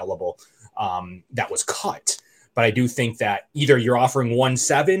be available that was cut. But I do think that either you're offering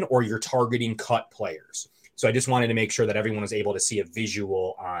 1.7 or you're targeting cut players. So I just wanted to make sure that everyone was able to see a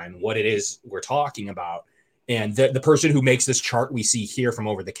visual on what it is we're talking about. And the person who makes this chart we see here from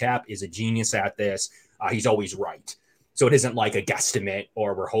Over the Cap is a genius at this. He's always right. So it isn't like a guesstimate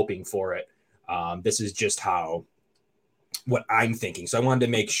or we're hoping for it. This is just what I'm thinking. So I wanted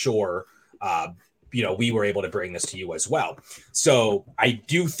to make sure, we were able to bring this to you as well. So I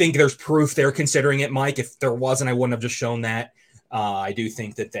do think there's proof they're considering it, Mike. If there wasn't, I wouldn't have just shown that. I do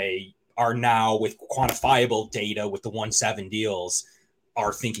think that they are now with quantifiable data with the 1.7 deals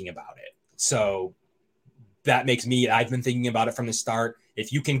are thinking about it. So that makes I've been thinking about it from the start.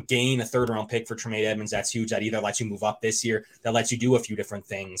 If you can gain a 3rd-round pick for Tremaine Edmonds, that's huge. That either lets you move up this year, that lets you do a few different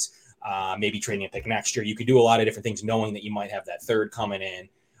things, maybe trading a pick next year. You could do a lot of different things knowing that you might have that 3rd coming in.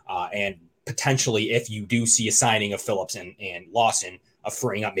 And potentially, if you do see a signing of Phillips and Lawson, of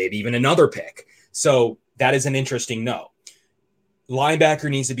freeing up maybe even another pick. So that is an interesting note. Linebacker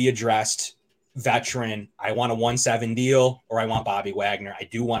needs to be addressed. Veteran, I want a 1.7 deal or I want Bobby Wagner. I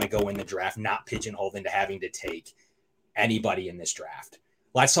do want to go in the draft, not pigeonholed into having to take anybody in this draft.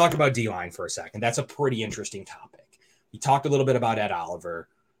 Let's talk about D-line for a second. That's a pretty interesting topic. We talked a little bit about Ed Oliver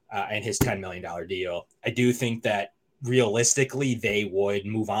and his $10 million deal. I do think that realistically they would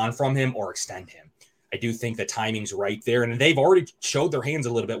move on from him or extend him. I do think the timing's right there. And they've already showed their hands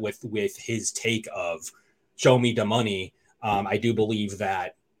a little bit with his take of show me the money. I do believe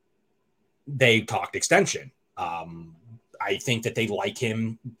that they talked extension. I think that they like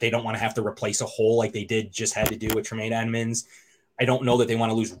him. They don't want to have to replace a hole like they just had to do with Tremaine Edmonds. I don't know that they want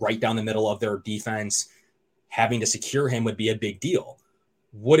to lose right down the middle of their defense. Having to secure him would be a big deal.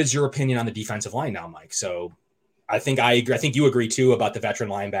 What is your opinion on the defensive line now, Mike? So I think I agree. I think you agree too about the veteran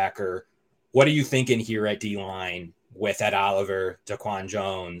linebacker. What are you thinking here at D-line with Ed Oliver, Daquan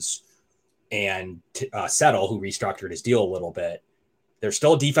Jones, and Settle, who restructured his deal a little bit? There's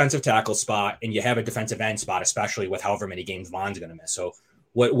still a defensive tackle spot, and you have a defensive end spot, especially with however many games Von's going to miss. So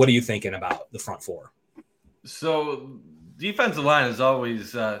what are you thinking about the front four? So defensive line is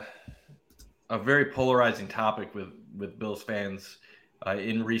always a very polarizing topic with Bills fans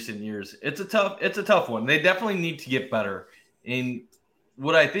in recent years. It's a tough one. They definitely need to get better. And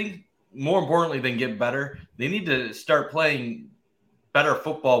what I think more importantly than get better, they need to start playing better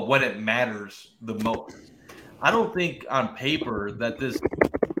football when it matters the most. I don't think on paper that this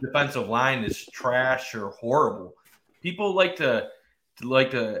defensive line is trash or horrible. People like to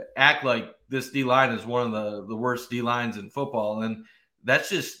act like this D line is one of the worst D lines in football, and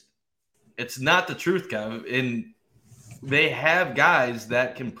it's not the truth, Kev. And they have guys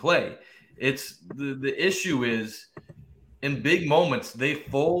that can play. It's the issue is in big moments they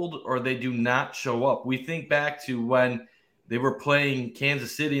fold or they do not show up. We think back to when they were playing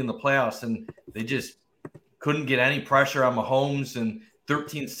Kansas City in the playoffs and they just couldn't get any pressure on Mahomes, and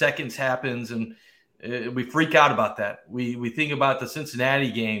 13 seconds happens, and we freak out about that. We think about the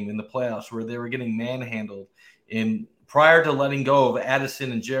Cincinnati game in the playoffs where they were getting manhandled. And prior to letting go of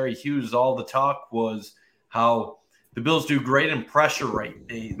Addison and Jerry Hughes, all the talk was how the Bills do great in pressure rate.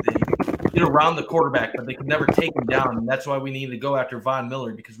 They get around the quarterback, but they can never take him down, and that's why we need to go after Von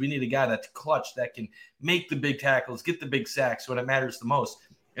Miller, because we need a guy that's clutch, that can make the big tackles, get the big sacks when it matters the most.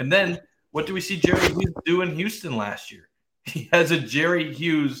 And then what do we see Jerry Hughes do in Houston last year? He has a Jerry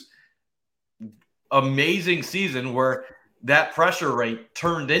Hughes amazing season where that pressure rate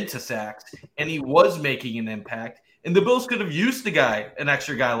turned into sacks and he was making an impact. And the Bills could have used an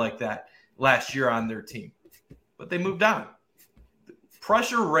extra guy like that last year on their team, but they moved on.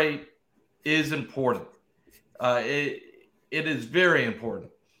 Pressure rate is important. It is very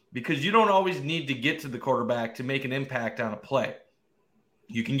important because you don't always need to get to the quarterback to make an impact on a play.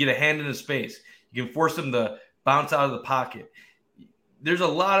 You can get a hand in his face. You can force him to bounce out of the pocket. There's a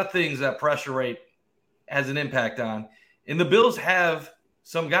lot of things that pressure rate has an impact on. And the Bills have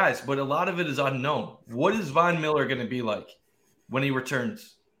some guys, but a lot of it is unknown. What is Von Miller going to be like when he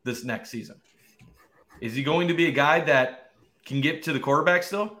returns this next season? Is he going to be a guy that can get to the quarterback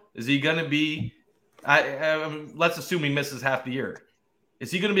still? Is he going to be let's assume he misses half the year. Is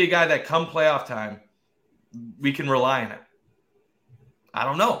he going to be a guy that come playoff time we can rely on it? I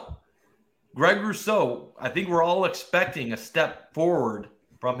don't know. Greg Rousseau, I think we're all expecting a step forward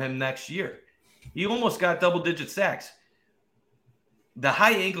from him next year. He almost got double-digit sacks. The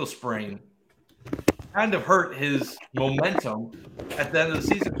high ankle sprain kind of hurt his momentum at the end of the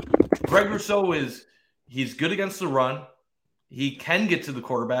season. Greg Rousseau he's good against the run. He can get to the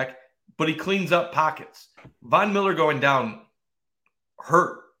quarterback, but he cleans up pockets. Von Miller going down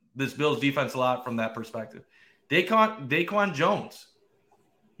hurt this Bills defense a lot from that perspective. Daquan Jones,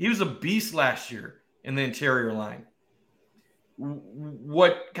 he was a beast last year in the interior line.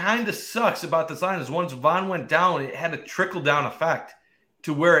 What kind of sucks about this line is once Von went down, it had a trickle-down effect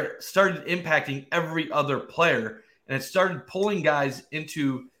to where it started impacting every other player, and it started pulling guys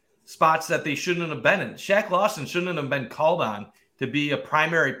into spots that they shouldn't have been in. Shaq Lawson shouldn't have been called on to be a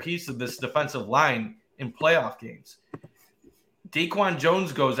primary piece of this defensive line in playoff games. Daquan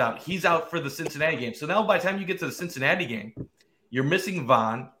Jones goes out. He's out for the Cincinnati game. So now by the time you get to the Cincinnati game, you're missing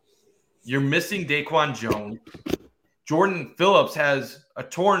Von. You're missing Daquan Jones. Jordan Phillips has a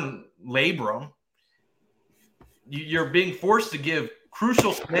torn labrum. You're being forced to give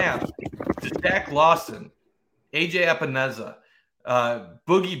crucial snaps to Shaq Lawson, AJ Epineza,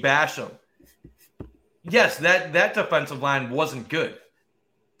 Boogie Basham. Yes, that defensive line wasn't good.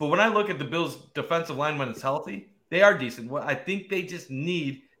 But when I look at the Bills' defensive line when it's healthy, they are decent. Well, I think they just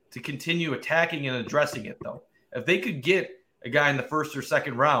need to continue attacking and addressing it, though. If they could get a guy in the first or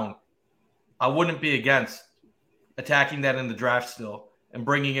second round, I wouldn't be against attacking that in the draft still and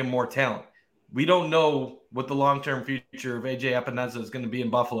bringing in more talent. We don't know what the long-term future of AJ Epineza is going to be in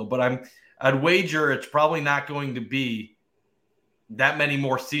Buffalo, but I'd wager it's probably not going to be that many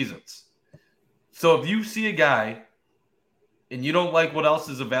more seasons. So if you see a guy and you don't like what else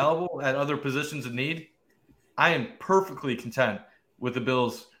is available at other positions of need, I am perfectly content with the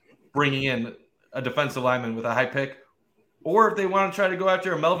Bills bringing in a defensive lineman with a high pick. Or if they want to try to go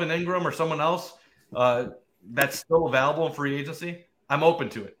after a Melvin Ingram or someone else that's still available in free agency, I'm open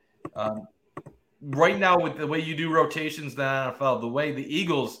to it. Right now, with the way you do rotations in the NFL, the way the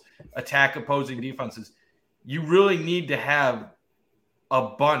Eagles attack opposing defenses, you really need to have a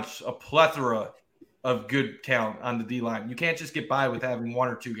plethora of good talent on the D-line. You can't just get by with having one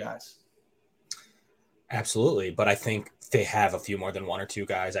or two guys. Absolutely, but I think they have a few more than one or two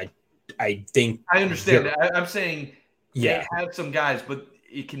guys. I think I understand. I'm saying they have some guys, but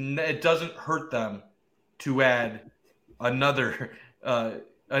it doesn't hurt them to add another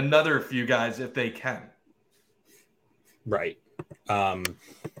few guys if they can. Right.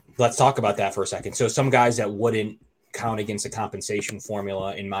 Let's talk about that for a second. So some guys that wouldn't count against the compensation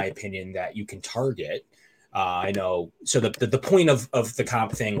formula, in my opinion, that you can target. I know. So the point of the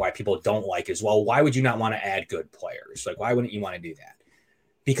comp thing, why people don't like is, well, why would you not want to add good players? Like, why wouldn't you want to do that?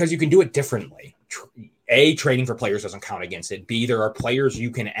 Because you can do it differently. A, trading for players doesn't count against it. B, there are players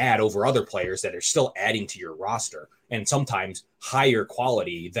you can add over other players that are still adding to your roster, and sometimes higher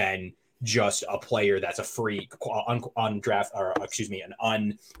quality than just a player that's a free undraft, or an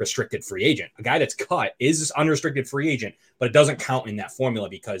unrestricted free agent. A guy that's cut is unrestricted free agent, but it doesn't count in that formula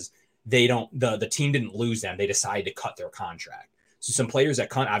because the team didn't lose them. They decided to cut their contract. So some players that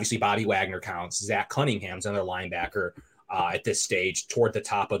cut, obviously Bobby Wagner counts. Zach Cunningham's another linebacker at this stage toward the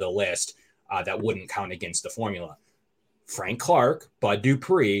top of the list that wouldn't count against the formula. Frank Clark, Bud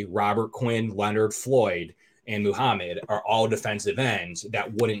Dupree, Robert Quinn, Leonard Floyd, and Muhammad are all defensive ends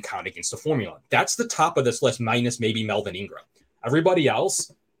that wouldn't count against the formula. That's the top of this list, minus maybe Melvin Ingram. Everybody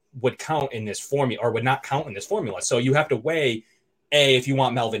else would count in this formula, or would not count in this formula. So you have to weigh, A, if you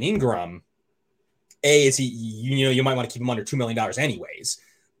want Melvin Ingram, A, is he, you might want to keep him under $2 million anyways,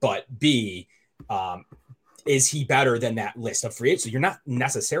 but B, is he better than that list of free agents? So you're not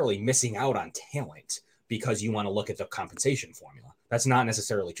necessarily missing out on talent because you want to look at the compensation formula. That's not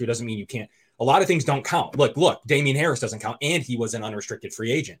necessarily true. It doesn't mean you can't. A lot of things don't count. Look, Damien Harris doesn't count, and he was an unrestricted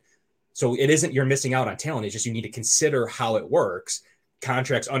free agent. So it isn't you're missing out on talent. It's just you need to consider how it works.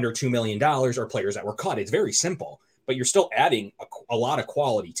 Contracts under $2 million or players that were cut. It's very simple, but you're still adding a lot of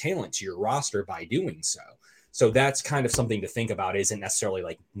quality talent to your roster by doing so. So that's kind of something to think about. Isn't necessarily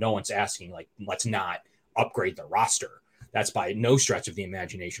like no one's asking, like, let's not upgrade the roster. That's by no stretch of the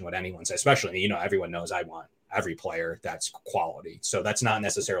imagination what anyone says, especially, everyone knows I want every player that's quality. So that's not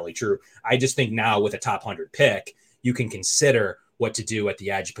necessarily true. I just think now with a top 100 pick, you can consider what to do at the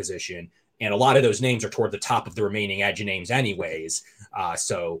edge position. And a lot of those names are toward the top of the remaining edge names anyways.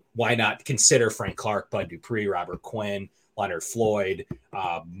 So why not consider Frank Clark, Bud Dupree, Robert Quinn, Leonard Floyd.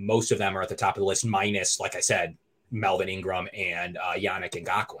 Most of them are at the top of the list, minus, like I said, Melvin Ingram and Yannick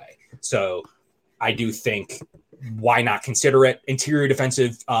Ngakoue. So I do think why not consider it? Interior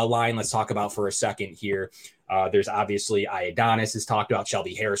defensive line, let's talk about for a second here. There's obviously Iodonis is talked about,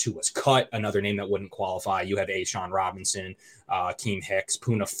 Shelby Harris, who was cut, another name that wouldn't qualify. You have Sean Robinson, Keem Hicks,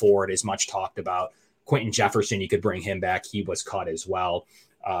 Poona Ford is much talked about. Quentin Jefferson, you could bring him back. He was cut as well.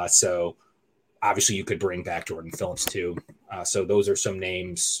 So obviously you could bring back Jordan Phillips too. So those are some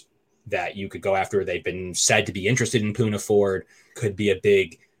names that you could go after. They've been said to be interested in Poona Ford. Could be a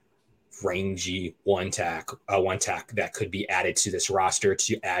big rangy one tack that could be added to this roster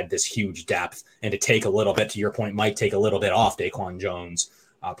to add this huge depth and to take a little bit, to your point, Mike, take a little bit off Daquan Jones.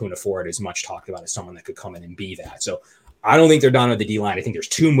 Poona Ford is much talked about as someone that could come in and be that. So I don't think they're done with the D-line. I think there's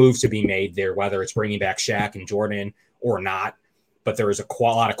two moves to be made there, whether it's bringing back Shaq and Jordan or not. But there is a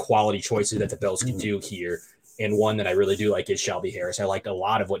lot of quality choices that the Bills can do here. And one that I really do like is Shelby Harris. I liked a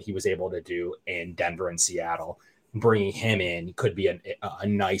lot of what he was able to do in Denver and Seattle. Bringing him in could be a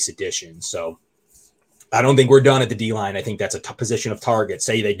nice addition. So I don't think we're done at the D-line. I think that's a position of target.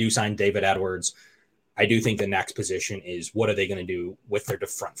 Say they do sign David Edwards. I do think the next position is what are they going to do with their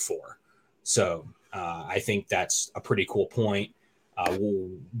front four? So I think that's a pretty cool point.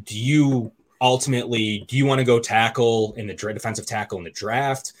 Do you want to go tackle in the defensive tackle in the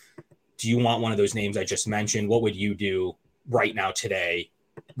draft? Do you want one of those names I just mentioned? What would you do right now today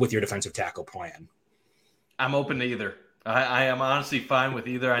with your defensive tackle plan? I'm open to either. I am honestly fine with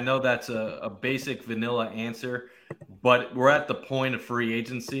either. I know that's a basic vanilla answer, but we're at the point of free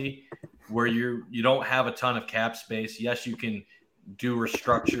agency where you don't have a ton of cap space. Yes, you can do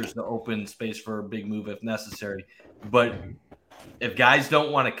restructures to open space for a big move if necessary. But if guys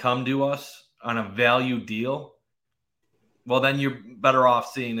don't want to come to us on a value deal, well, then you're better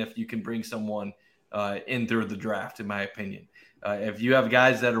off seeing if you can bring someone in through the draft, in my opinion. If you have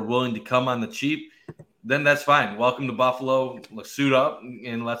guys that are willing to come on the cheap, then that's fine. Welcome to Buffalo. Let's suit up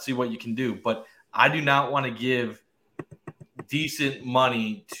and let's see what you can do. But I do not want to give decent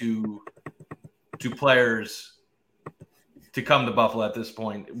money to players to come to Buffalo at this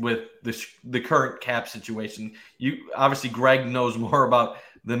point with the current cap situation. Obviously, Greg knows more about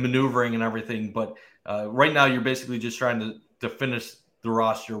the maneuvering and everything, but right now you're basically just trying to finish the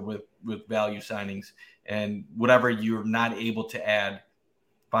roster with value signings, and whatever you're not able to add,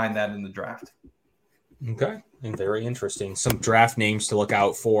 find that in the draft. Okay, and very interesting. Some draft names to look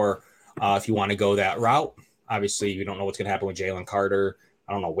out for if you want to go that route. Obviously, you don't know what's going to happen with Jalen Carter.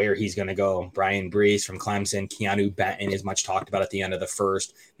 I don't know where he's going to go. Brian Brees from Clemson. Keanu Benton is much talked about at the end of the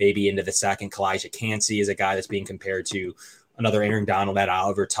first, maybe into the second. Kalijah Cansey is a guy that's being compared to another Aaron Donald, that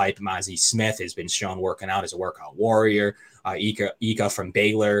Oliver type. Mozzie Smith has been shown working out as a workout warrior. Ika from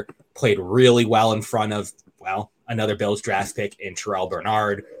Baylor played really well in front of, another Bills draft pick in Terrell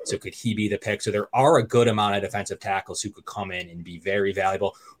Bernard. So could he be the pick? So there are a good amount of defensive tackles who could come in and be very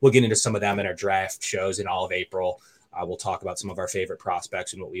valuable. We'll get into some of them in our draft shows in all of April. We'll talk about some of our favorite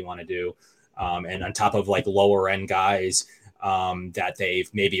prospects and what we want to do. And on top of like lower end guys that they've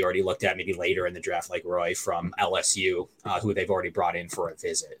maybe already looked at maybe later in the draft, like Roy from LSU, who they've already brought in for a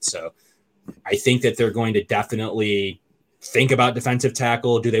visit. So I think that they're going to definitely think about defensive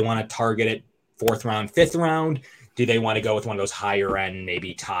tackle. Do they want to target it 4th round, 5th round? Do they want to go with one of those higher end,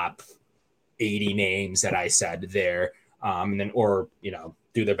 maybe top 80 names that I said there? And then, or,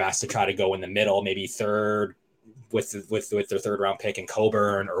 do their best to try to go in the middle, maybe 3rd with their 3rd round pick in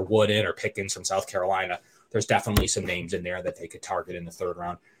Coburn or Wooden or Pickens from South Carolina. There's definitely some names in there that they could target in the 3rd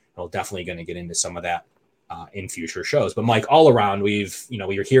round. We're definitely going to get into some of that in future shows. But Mike, all around, we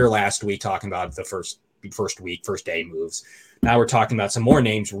were here last week talking about the first day moves. Now we're talking about some more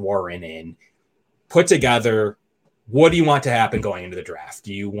names roaring in. Put together, what do you want to happen going into the draft?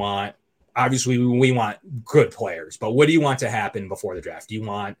 Do you want, obviously we want good players, but what do you want to happen before the draft? Do you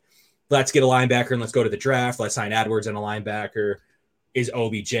want, let's get a linebacker and let's go to the draft. Let's sign Edwards and a linebacker. Is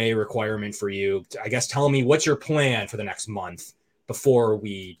OBJ a requirement for you? I guess tell me what's your plan for the next month before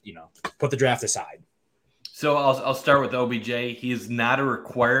we, put the draft aside. So I'll start with OBJ. He is not a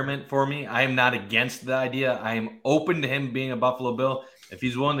requirement for me. I am not against the idea. I am open to him being a Buffalo Bill. If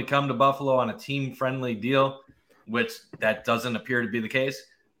he's willing to come to Buffalo on a team-friendly deal, which that doesn't appear to be the case,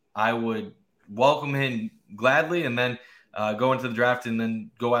 I would welcome him gladly and then go into the draft and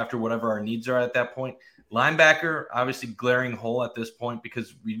then go after whatever our needs are at that point. Linebacker, obviously glaring hole at this point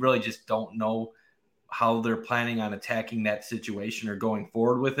because we really just don't know how they're planning on attacking that situation or going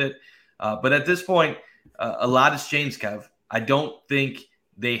forward with it. But at this point, a lot has changed, Kev. I don't think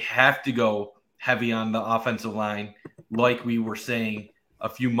they have to go heavy on the offensive line like we were saying a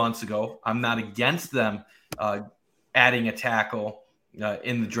few months ago. I'm not against them adding a tackle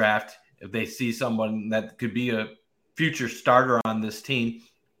in the draft if they see someone that could be a future starter on this team.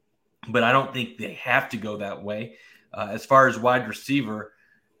 but I don't think they have to go that way. As far as wide receiver,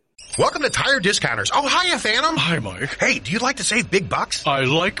 welcome to Tire Discounters. Oh, hiya, Phantom. Hi, Mike. Hey, do you like to save big bucks? I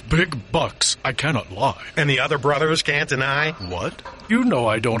like big bucks. I cannot lie. And the other brothers can't deny? What? You know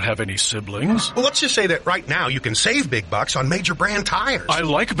I don't have any siblings. Well, let's just say that right now you can save big bucks on major brand tires. I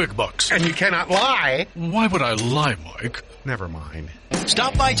like big bucks. And you cannot lie. Why would I lie, Mike? Never mind.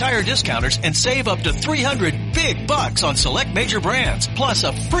 Stop by Tire Discounters and save up to $300 big bucks on select major brands, plus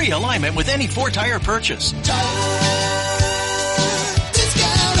a free alignment with any 4-tire purchase.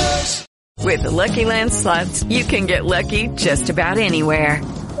 With the Lucky Land Slots, you can get lucky just about anywhere.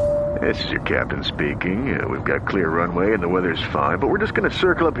 This is your captain speaking. We've got clear runway and the weather's fine, but we're just going to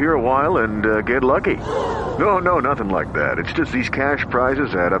circle up here a while and get lucky. No, nothing like that. It's just these cash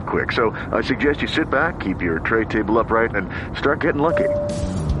prizes add up quick. So I suggest you sit back, keep your tray table upright, and start getting lucky.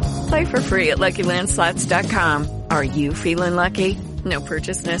 Play for free at LuckyLandSlots.com. Are you feeling lucky? No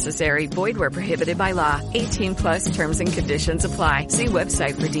purchase necessary. Void where prohibited by law. 18+ terms and conditions apply. See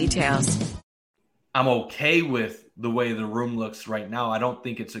website for details. I'm okay with the way the room looks right now. I don't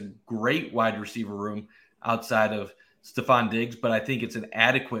think it's a great wide receiver room outside of Stephon Diggs, but I think it's an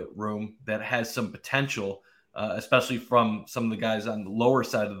adequate room that has some potential, especially from some of the guys on the lower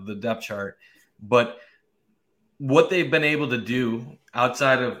side of the depth chart. But what they've been able to do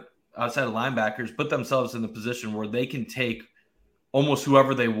outside of linebackers, put themselves in the position where they can take almost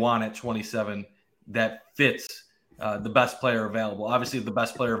whoever they want at 27 that fits the best player available. Obviously, if the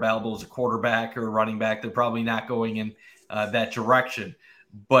best player available is a quarterback or a running back, they're probably not going in that direction.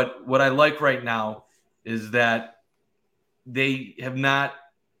 But what I like right now is that they're not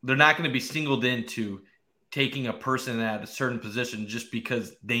going to be singled into taking a person at a certain position just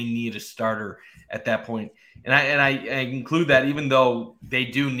because they need a starter at that point. And I include that even though they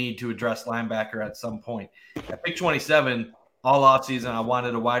do need to address linebacker at some point. At pick 27, all offseason, I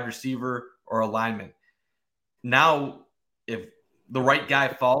wanted a wide receiver or a lineman. Now, if the right guy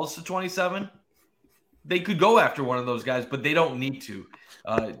falls to 27, they could go after one of those guys, but they don't need to.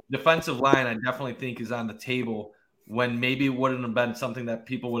 Defensive line, I definitely think, is on the table when maybe it wouldn't have been something that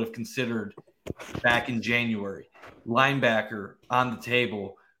people would have considered back in January. Linebacker on the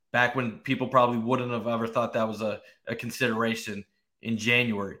table back when people probably wouldn't have ever thought that was a consideration in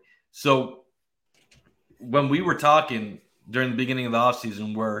January. So when we were talking during the beginning of the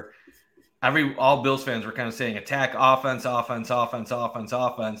offseason where all Bills fans were kind of saying attack, offense,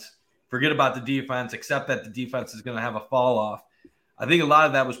 forget about the defense, accept that the defense is going to have a fall off. I think a lot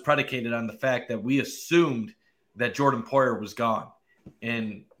of that was predicated on the fact that we assumed that Jordan Poyer was gone.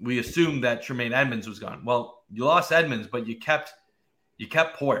 And we assumed that Tremaine Edmonds was gone. Well, you lost Edmonds, but you kept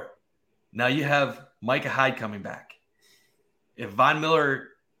Poyer. Now you have Micah Hyde coming back. If Von Miller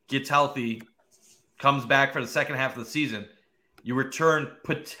gets healthy, comes back for the second half of the season, you return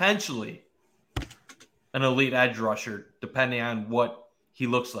potentially an elite edge rusher, depending on what he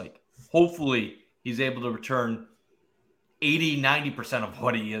looks like. Hopefully, he's able to return 80-90% of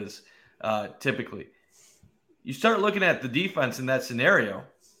what he is typically. You start looking at the defense in that scenario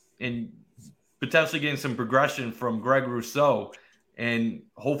and potentially getting some progression from Greg Rousseau, and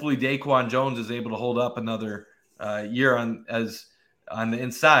hopefully Daquan Jones is able to hold up another year on the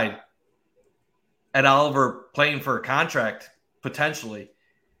inside. Ed Oliver playing for a contract, potentially.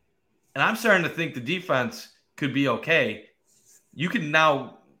 And I'm starting to think the defense could be okay. You can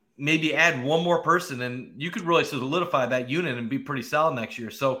now maybe add one more person, and you could really solidify that unit and be pretty solid next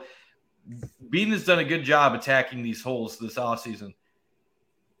year. So Bean has done a good job attacking these holes this offseason.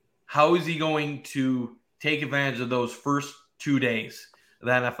 How is he going to take advantage of those first 2 days of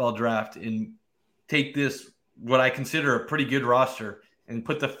the NFL draft and take this, what I consider a pretty good roster, and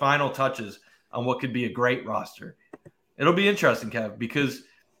put the final touches on what could be a great roster? It'll be interesting, Kev, because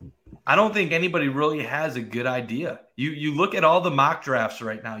I don't think anybody really has a good idea. You look at all the mock drafts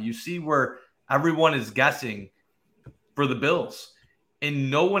right now, you see where everyone is guessing for the Bills,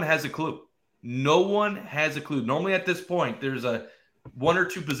 and no one has a clue. No one has a clue. Normally at this point, there's one or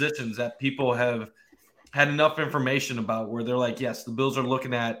two positions that people have had enough information about where they're like, yes, the Bills are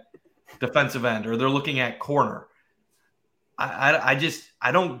looking at defensive end, or they're looking at corner. I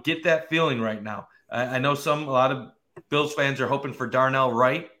don't get that feeling right now. I know a lot of Bills fans are hoping for Darnell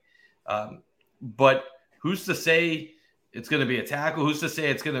Wright, but who's to say it's going to be a tackle? Who's to say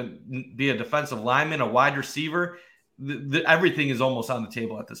it's going to be a defensive lineman, a wide receiver? Everything is almost on the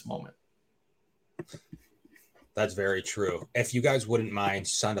table at this moment. That's very true. If you guys wouldn't mind,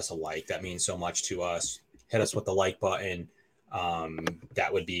 send us a like. That means so much to us. Hit us with the like button. That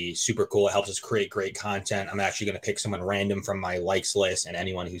would be super cool. It helps us create great content. I'm actually going to pick someone random from my likes list and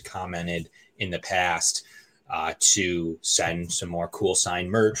anyone who's commented in the past. to send some more cool signed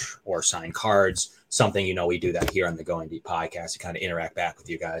merch or signed cards. Something, we do that here on the Going Deep podcast to kind of interact back with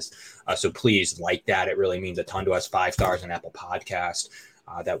you guys. So please like that. It really means a ton to us. 5 stars on Apple Podcast.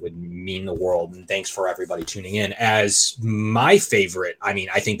 That would mean the world. And thanks for everybody tuning in. As my favorite,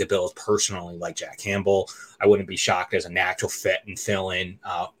 I think the Bills personally like Jack Campbell. I wouldn't be shocked as a natural fit and fill in,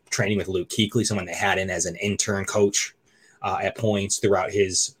 training with Luke Kuechly, someone they had in as an intern coach at points throughout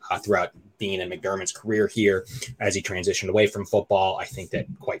Dean and McDermott's career here as he transitioned away from football. I think that,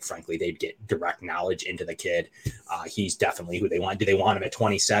 quite frankly, they'd get direct knowledge into the kid. He's definitely who they want. Do they want him at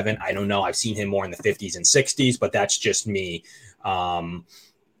 27? I don't know. I've seen him more in the 50s and 60s, but that's just me.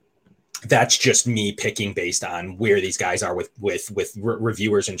 That's just me picking based on where these guys are with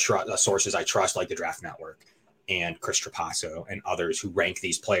reviewers and sources I trust, like the Draft Network and Chris Trapasso and others who rank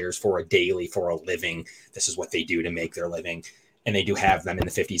these players for a living. This is what they do to make their living. And they do have them in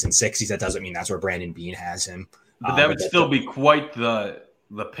the 50s and 60s. That doesn't mean that's where Brandon Beane has him. But that would still be quite the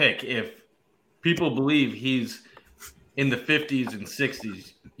pick. If people believe he's in the 50s and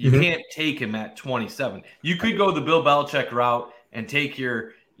 60s, you can't take him at 27. You could go the Bill Belichick route and take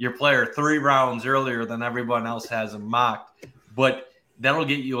your player 3 rounds earlier than everyone else has him mocked, but that'll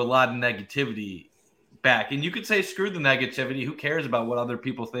get you a lot of negativity back. And you could say, screw the negativity. Who cares about what other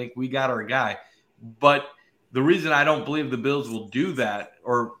people think? We got our guy. But the reason I don't believe the Bills will do that,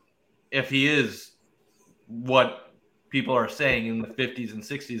 or if he is what people are saying in the 50s and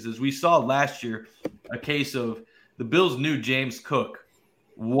 60s, is we saw last year a case of the Bills knew James Cook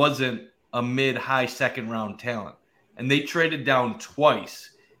wasn't a mid-high second-round talent, and they traded down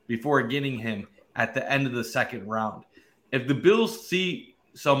twice before getting him at the end of the second round. If the Bills see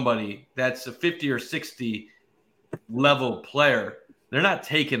somebody that's a 50 or 60 level player, they're not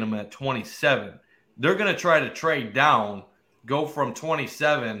taking him at 27. They're going to try to trade down, go from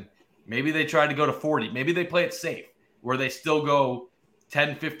 27. Maybe they try to go to 40. Maybe they play it safe where they still go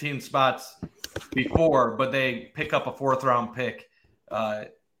 10, 15 spots before, but they pick up a 4th round pick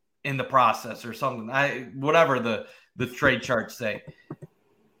in the process or something. Whatever the trade charts say.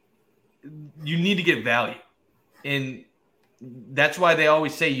 You need to get value. And that's why they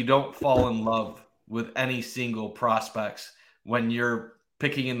always say you don't fall in love with any single prospects when you're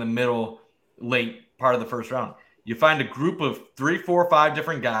picking in the middle, late part of the first round. You find a group of 3, 4, 5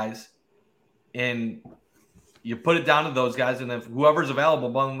 different guys, and you put it down to those guys, and if whoever's available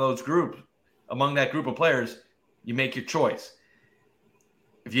among that group of players, you make your choice.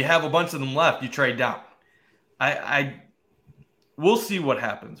 If you have a bunch of them left, you trade down. We'll see what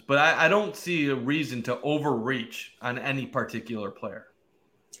happens, but I don't see a reason to overreach on any particular player.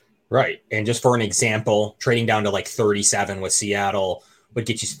 Right. And just for an example, trading down to like 37 with Seattle would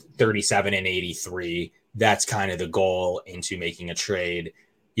get you 37 and 83. That's kind of the goal into making a trade.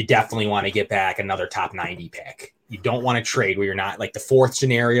 You definitely want to get back another top 90 pick. You don't want to trade where you're not, like the 4th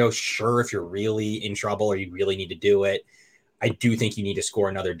scenario. Sure, if you're really in trouble or you really need to do it, I do think you need to score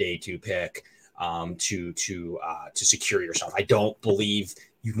another day 2 pick to secure yourself. I don't believe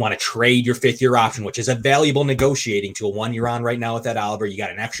you want to trade your 5th year option, which is a valuable negotiating tool. 1 year on right now with that Oliver. You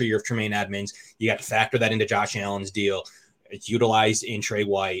got an extra year of Tremaine Edmonds. You got to factor that into Josh Allen's deal. It's utilized in Trey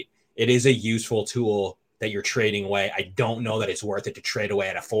White. It is a useful tool that you're trading away. I don't know that it's worth it to trade away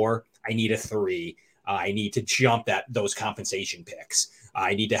at a 4. I need a 3. I need to jump those compensation picks.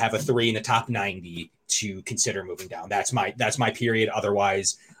 I need to have a 3 in the top 90 to consider moving down. That's my period.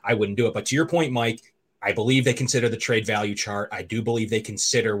 Otherwise, I wouldn't do it. But to your point, Mike, I believe they consider the trade value chart. I do believe they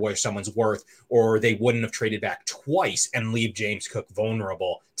consider where someone's worth, or they wouldn't have traded back twice and leave James Cook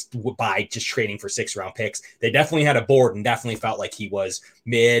vulnerable by just trading for 6th-round picks. They definitely had a board and definitely felt like he was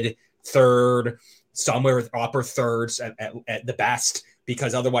mid, 3rd, somewhere upper 3rds at the best,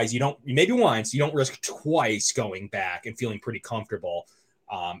 because otherwise you don't risk twice going back and feeling pretty comfortable.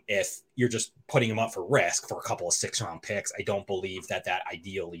 If you're just putting them up for risk for a couple of 6th-round picks. I don't believe that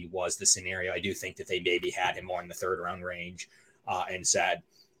ideally was the scenario. I do think that they maybe had him more in the 3rd-round range and said,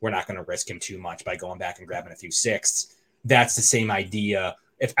 we're not going to risk him too much by going back and grabbing a few 6ths. That's the same idea.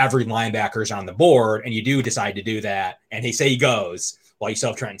 If every linebacker is on the board and you do decide to do that and they say he goes, while you still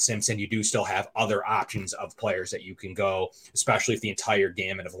have Trenton Simpson, you do still have other options of players that you can go, especially if the entire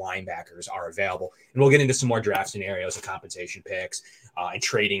gamut of linebackers are available. And we'll get into some more draft scenarios and compensation picks and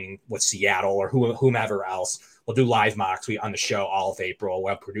trading with Seattle or whomever else. We'll do live mocks on the show all of April.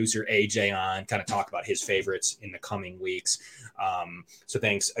 We'll have producer AJ on, kind of talk about his favorites in the coming weeks. So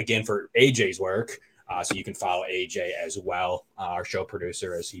thanks again for AJ's work. So you can follow AJ as well, our show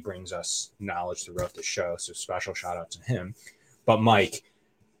producer, as he brings us knowledge throughout the show. So special shout out to him. But Mike,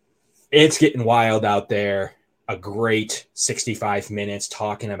 it's getting wild out there. A great 65 minutes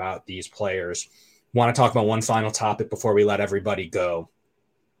talking about these players. Want to talk about one final topic before we let everybody go.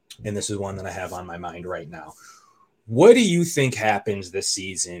 And this is one that I have on my mind right now. What do you think happens this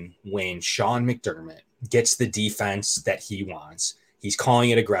season when Sean McDermott gets the defense that he wants? He's calling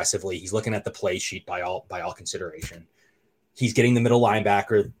it aggressively. He's looking at the play sheet by all consideration. He's getting the middle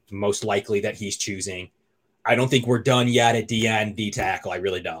linebacker, most likely that he's choosing. I don't think we're done yet at DN, D tackle. I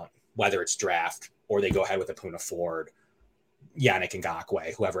really don't. Whether it's draft or they go ahead with Apuna Ford, Yannick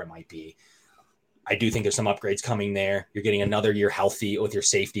Ngakoue, whoever it might be. I do think there's some upgrades coming there. You're getting another year healthy with your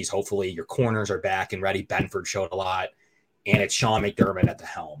safeties. Hopefully your corners are back and ready. Benford showed a lot. And it's Sean McDermott at the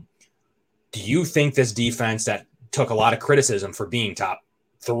helm. Do you think this defense that took a lot of criticism for being top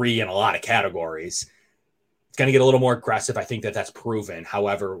 3 in a lot of categories, it's going to get a little more aggressive? I think that's proven.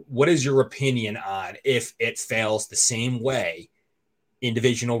 However, what is your opinion on if it fails the same way in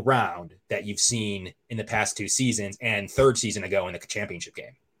divisional round that you've seen in the past 2 seasons and third season ago in the championship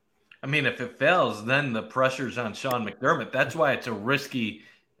game? I mean, if it fails, then the pressure's on Sean McDermott. That's why it's a risky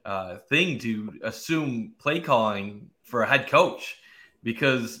thing to assume play calling for a head coach,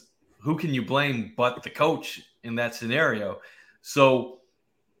 because who can you blame but the coach in that scenario? So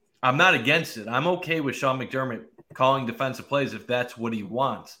I'm not against it. I'm okay with Sean McDermott calling defensive plays if that's what he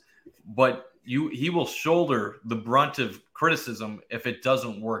wants. But he will shoulder the brunt of criticism if it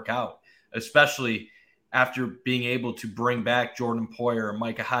doesn't work out, especially after being able to bring back Jordan Poyer and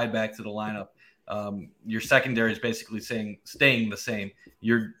Micah Hyde back to the lineup. Your secondary is basically staying the same.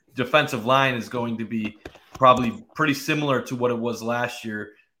 Your defensive line is going to be probably pretty similar to what it was last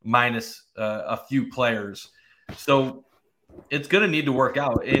year, minus a few players. So it's going to need to work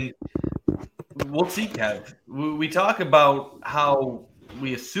out. And we'll see, Kev. We talk about how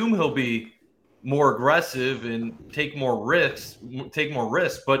we assume he'll be more aggressive and take more risks,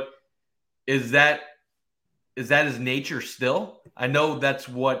 but is that his nature still? I know that's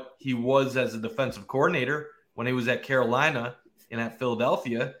what he was as a defensive coordinator when he was at Carolina and at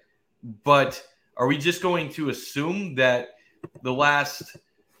Philadelphia. But are we just going to assume that the last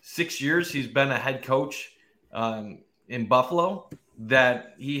 6 years he's been a head coach in Buffalo,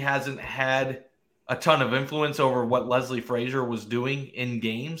 that he hasn't had a ton of influence over what Leslie Frazier was doing in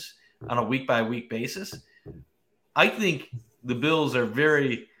games on a week-by-week basis? I think the Bills are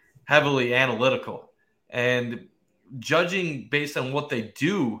very heavily analytical. And judging based on what they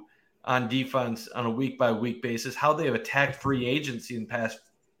do on defense on a week-by-week basis, how they have attacked free agency in the past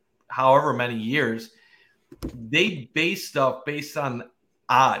however many years, they base stuff based on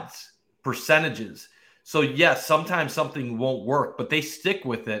odds, percentages. So, yes, sometimes something won't work, but they stick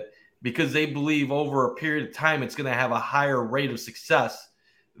with it because they believe over a period of time it's going to have a higher rate of success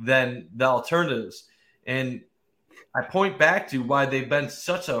than the alternatives. And I point back to why there's been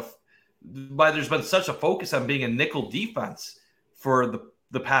such a focus on being a nickel defense for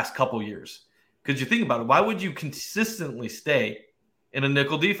the past couple years. Because you think about it, why would you consistently stay in a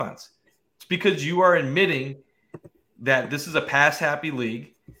nickel defense? It's because you are admitting that this is a pass-happy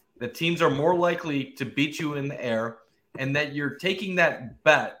league, that teams are more likely to beat you in the air, and that you're taking that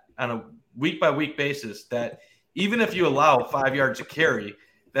bet on a week-by-week basis that even if you allow 5 yards of carry,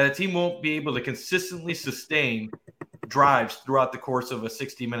 that a team won't be able to consistently sustain drives throughout the course of a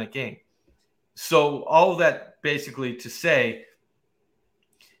 60-minute game. So all of that basically to say,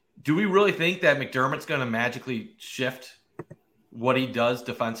 do we really think that McDermott's going to magically shift what he does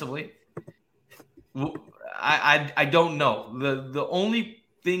defensively? I don't know. The only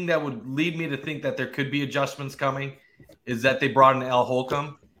thing that would lead me to think that there could be adjustments coming is that they brought in Al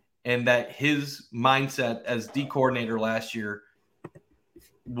Holcomb and that his mindset as D coordinator last year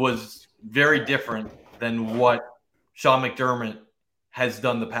was very different than what Sean McDermott has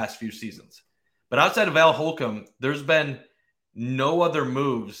done the past few seasons. But outside of Al Holcomb, there's been no other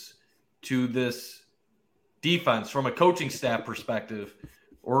moves to this defense from a coaching staff perspective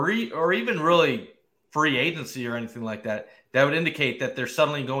or even really free agency or anything like that would indicate that they're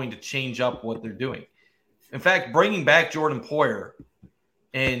suddenly going to change up what they're doing. In fact, bringing back Jordan Poyer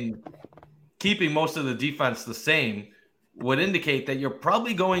and keeping most of the defense the same would indicate that you're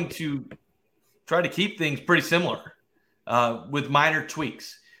probably going to try to keep things pretty similar with minor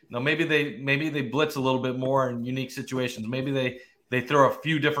tweaks. Now, maybe they blitz a little bit more in unique situations. Maybe they throw a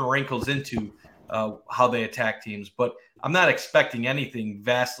few different wrinkles into how they attack teams. But I'm not expecting anything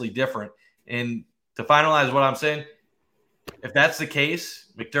vastly different. And to finalize what I'm saying, if that's the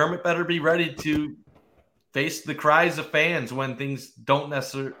case, McDermott better be ready to face the cries of fans when things don't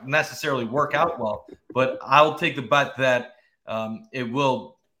necessarily work out well. But I'll take the bet that it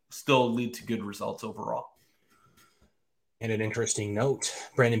will still lead to good results overall. And an interesting note,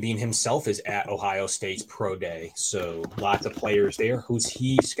 Brandon Beane himself is at Ohio State's Pro Day. So lots of players there. Who's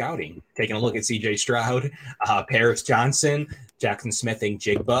he scouting? Taking a look at C.J. Stroud, Paris Johnson, Jackson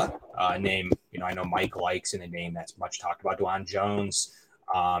Smith-Njigba, a name I know Mike likes, and a name that's much talked about. Dwan Jones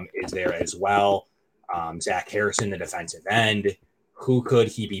is there as well. Zach Harrison, the defensive end. Who could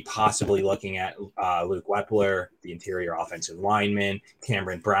he be possibly looking at? Luke Wepler, the interior offensive lineman.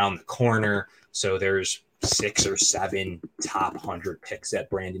 Cameron Brown, the corner. So there's 6 or 7 top 100 picks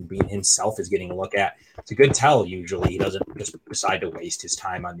that Brandon Beane himself is getting a look at. It's a good tell. Usually he doesn't just decide to waste his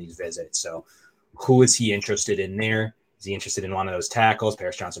time on these visits. So who is he interested in there? Is he interested in one of those tackles?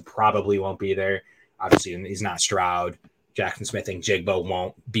 Paris Johnson probably won't be there. Obviously, he's not Stroud. Jackson Smith-Njigba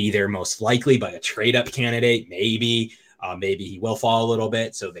won't be there most likely, but a trade-up candidate, maybe. Maybe he will fall a little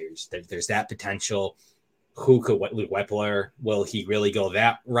bit. So there's that potential. Who could Luke Wepler? Will he really go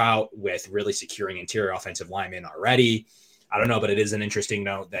that route with really securing interior offensive linemen already? I don't know, but it is an interesting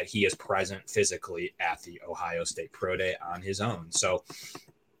note that he is present physically at the Ohio State Pro Day on his own. So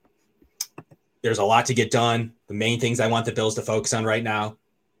there's a lot to get done. The main things I want the Bills to focus on right now,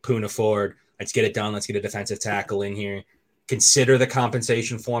 Poona Ford. Let's get it done. Let's get a defensive tackle in here. Consider the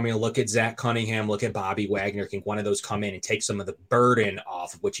compensation formula. Look at Zach Cunningham. Look at Bobby Wagner. Can one of those come in and take some of the burden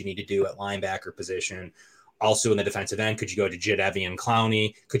off of what you need to do at linebacker position? Also in the defensive end, could you go to Jadeveon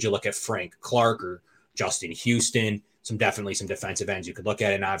Clowney? Could you look at Frank Clark or Justin Houston? Definitely some defensive ends you could look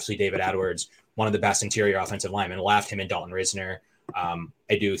at. And obviously David Edwards, one of the best interior offensive linemen, left him and Dalton Risner.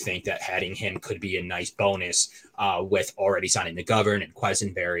 I do think that adding him could be a nice bonus with already signing McGovern and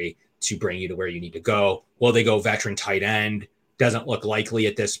Quesenberry to bring you to where you need to go. Will they go veteran tight end? Doesn't look likely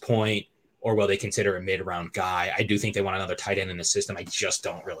at this point. Or will they consider a mid-round guy? I do think they want another tight end in the system. I just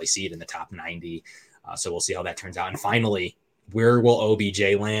don't really see it in the top 90. So we'll see how that turns out. And finally, where will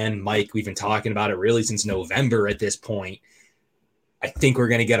OBJ land? Mike, we've been talking about it really since November at this point. I think we're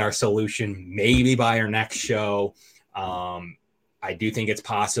going to get our solution maybe by our next show. I do think it's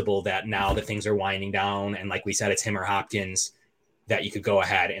possible that now that things are winding down, and like we said, it's him or Hopkins, that you could go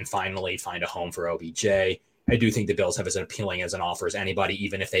ahead and finally find a home for OBJ. I do think the Bills have as appealing as an offer as anybody,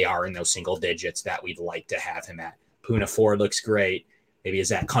 even if they are in those single digits that we'd like to have him at. Poona Ford looks great. Maybe is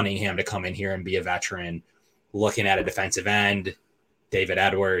that Cunningham to come in here and be a veteran. Looking at a defensive end, David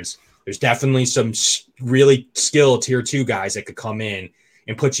Edwards. There's definitely some really skilled tier 2 guys that could come in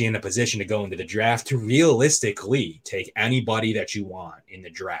and put you in a position to go into the draft to realistically take anybody that you want in the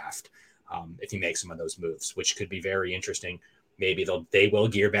draft if you make some of those moves, which could be very interesting. Maybe they will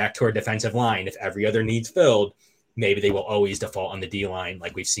gear back toward defensive line. If every other need's filled, maybe they will always default on the D-line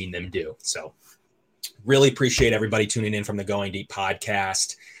like we've seen them do. So really appreciate everybody tuning in from the Going Deep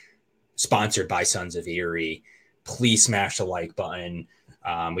podcast, sponsored by Sons of Erie. Please smash the like button.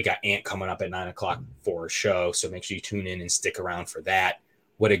 We got Ant coming up at 9 o'clock for a show, so make sure you tune in and stick around for that.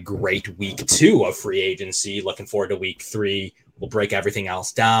 What a great week 2 of free agency. Looking forward to week 3. We'll break everything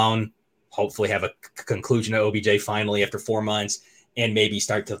else down. Hopefully have a conclusion to OBJ finally after 4 months, and maybe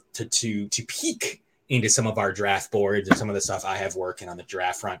start to peek into some of our draft boards and some of the stuff I have working on the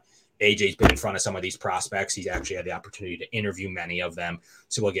draft front. AJ's been in front of some of these prospects. He's actually had the opportunity to interview many of them.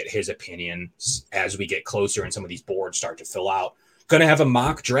 So we'll get his opinions as we get closer and some of these boards start to fill out. Going to have a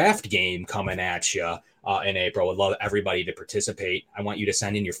mock draft game coming at you in April. Would love everybody to participate. I want you to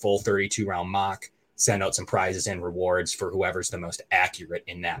send in your full 32-round mock, send out some prizes and rewards for whoever's the most accurate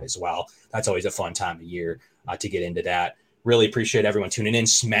in that as well. That's always a fun time of year to get into that. Really appreciate everyone tuning in.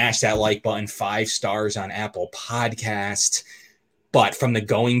 Smash that like button, 5 stars on Apple Podcast. But from the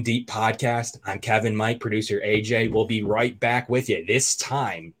Going Deep podcast, I'm Kevin, Mike, producer AJ. We'll be right back with you this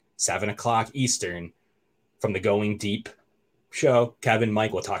time, 7 o'clock Eastern, from the Going Deep show. Kevin,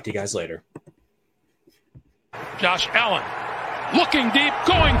 Mike, we'll talk to you guys later. Josh Allen, looking deep,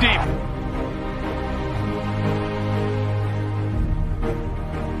 going deep.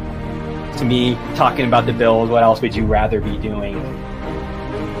 To me, talking about the Bills, what else would you rather be doing?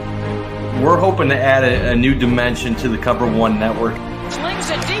 We're hoping to add a new dimension to the Cover One network. Slings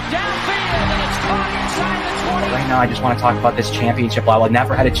it deep downfield, and it's caught inside the 20. Right now, I just want to talk about this championship level. I've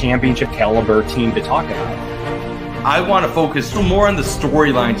never had a championship caliber team to talk about. I want to focus more on the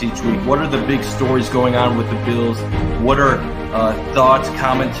storylines each week. What are the big stories going on with the Bills? What are thoughts,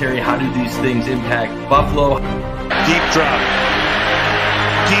 commentary? How do these things impact Buffalo? Deep drop.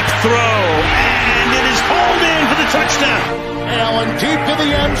 Deep throw. And it is hauled in for the touchdown. Allen deep to the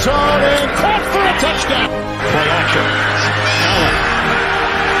end zone and caught for a touchdown. Play action. Allen.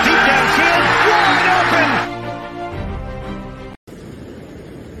 Deep downfield. Wide open.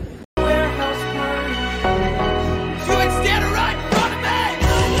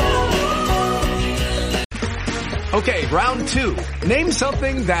 Okay, round 2. Name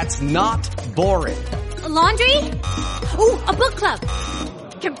something that's not boring. A laundry? Ooh, a book club.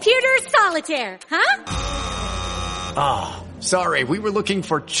 Computer solitaire, huh? Ah, sorry, we were looking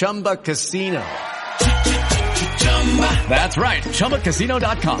for Chumba Casino. That's right.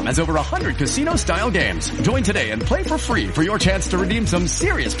 ChumbaCasino.com has over 100 casino-style games. Join today and play for free for your chance to redeem some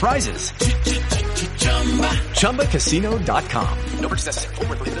serious prizes. ChumbaCasino.com. No purchase necessary. Void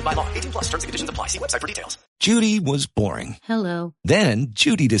where prohibited by law. 18 plus. Terms and conditions apply. See website for details. Judy was boring. Hello. Then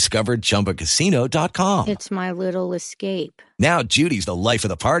Judy discovered ChumbaCasino.com. It's my little escape. Now Judy's the life of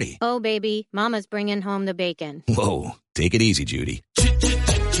the party. Oh, baby, mama's bringing home the bacon. Whoa, take it easy, Judy.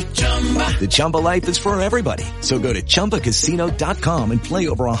 The Chumba life is for everybody. So go to ChumbaCasino.com and play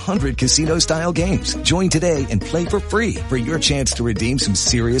over 100 casino-style games. Join today and play for free for your chance to redeem some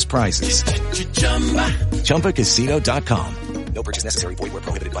serious prizes. ChumbaCasino.com. No purchase necessary. Void where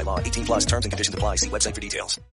prohibited by law. 18 plus terms and conditions apply. See website for details.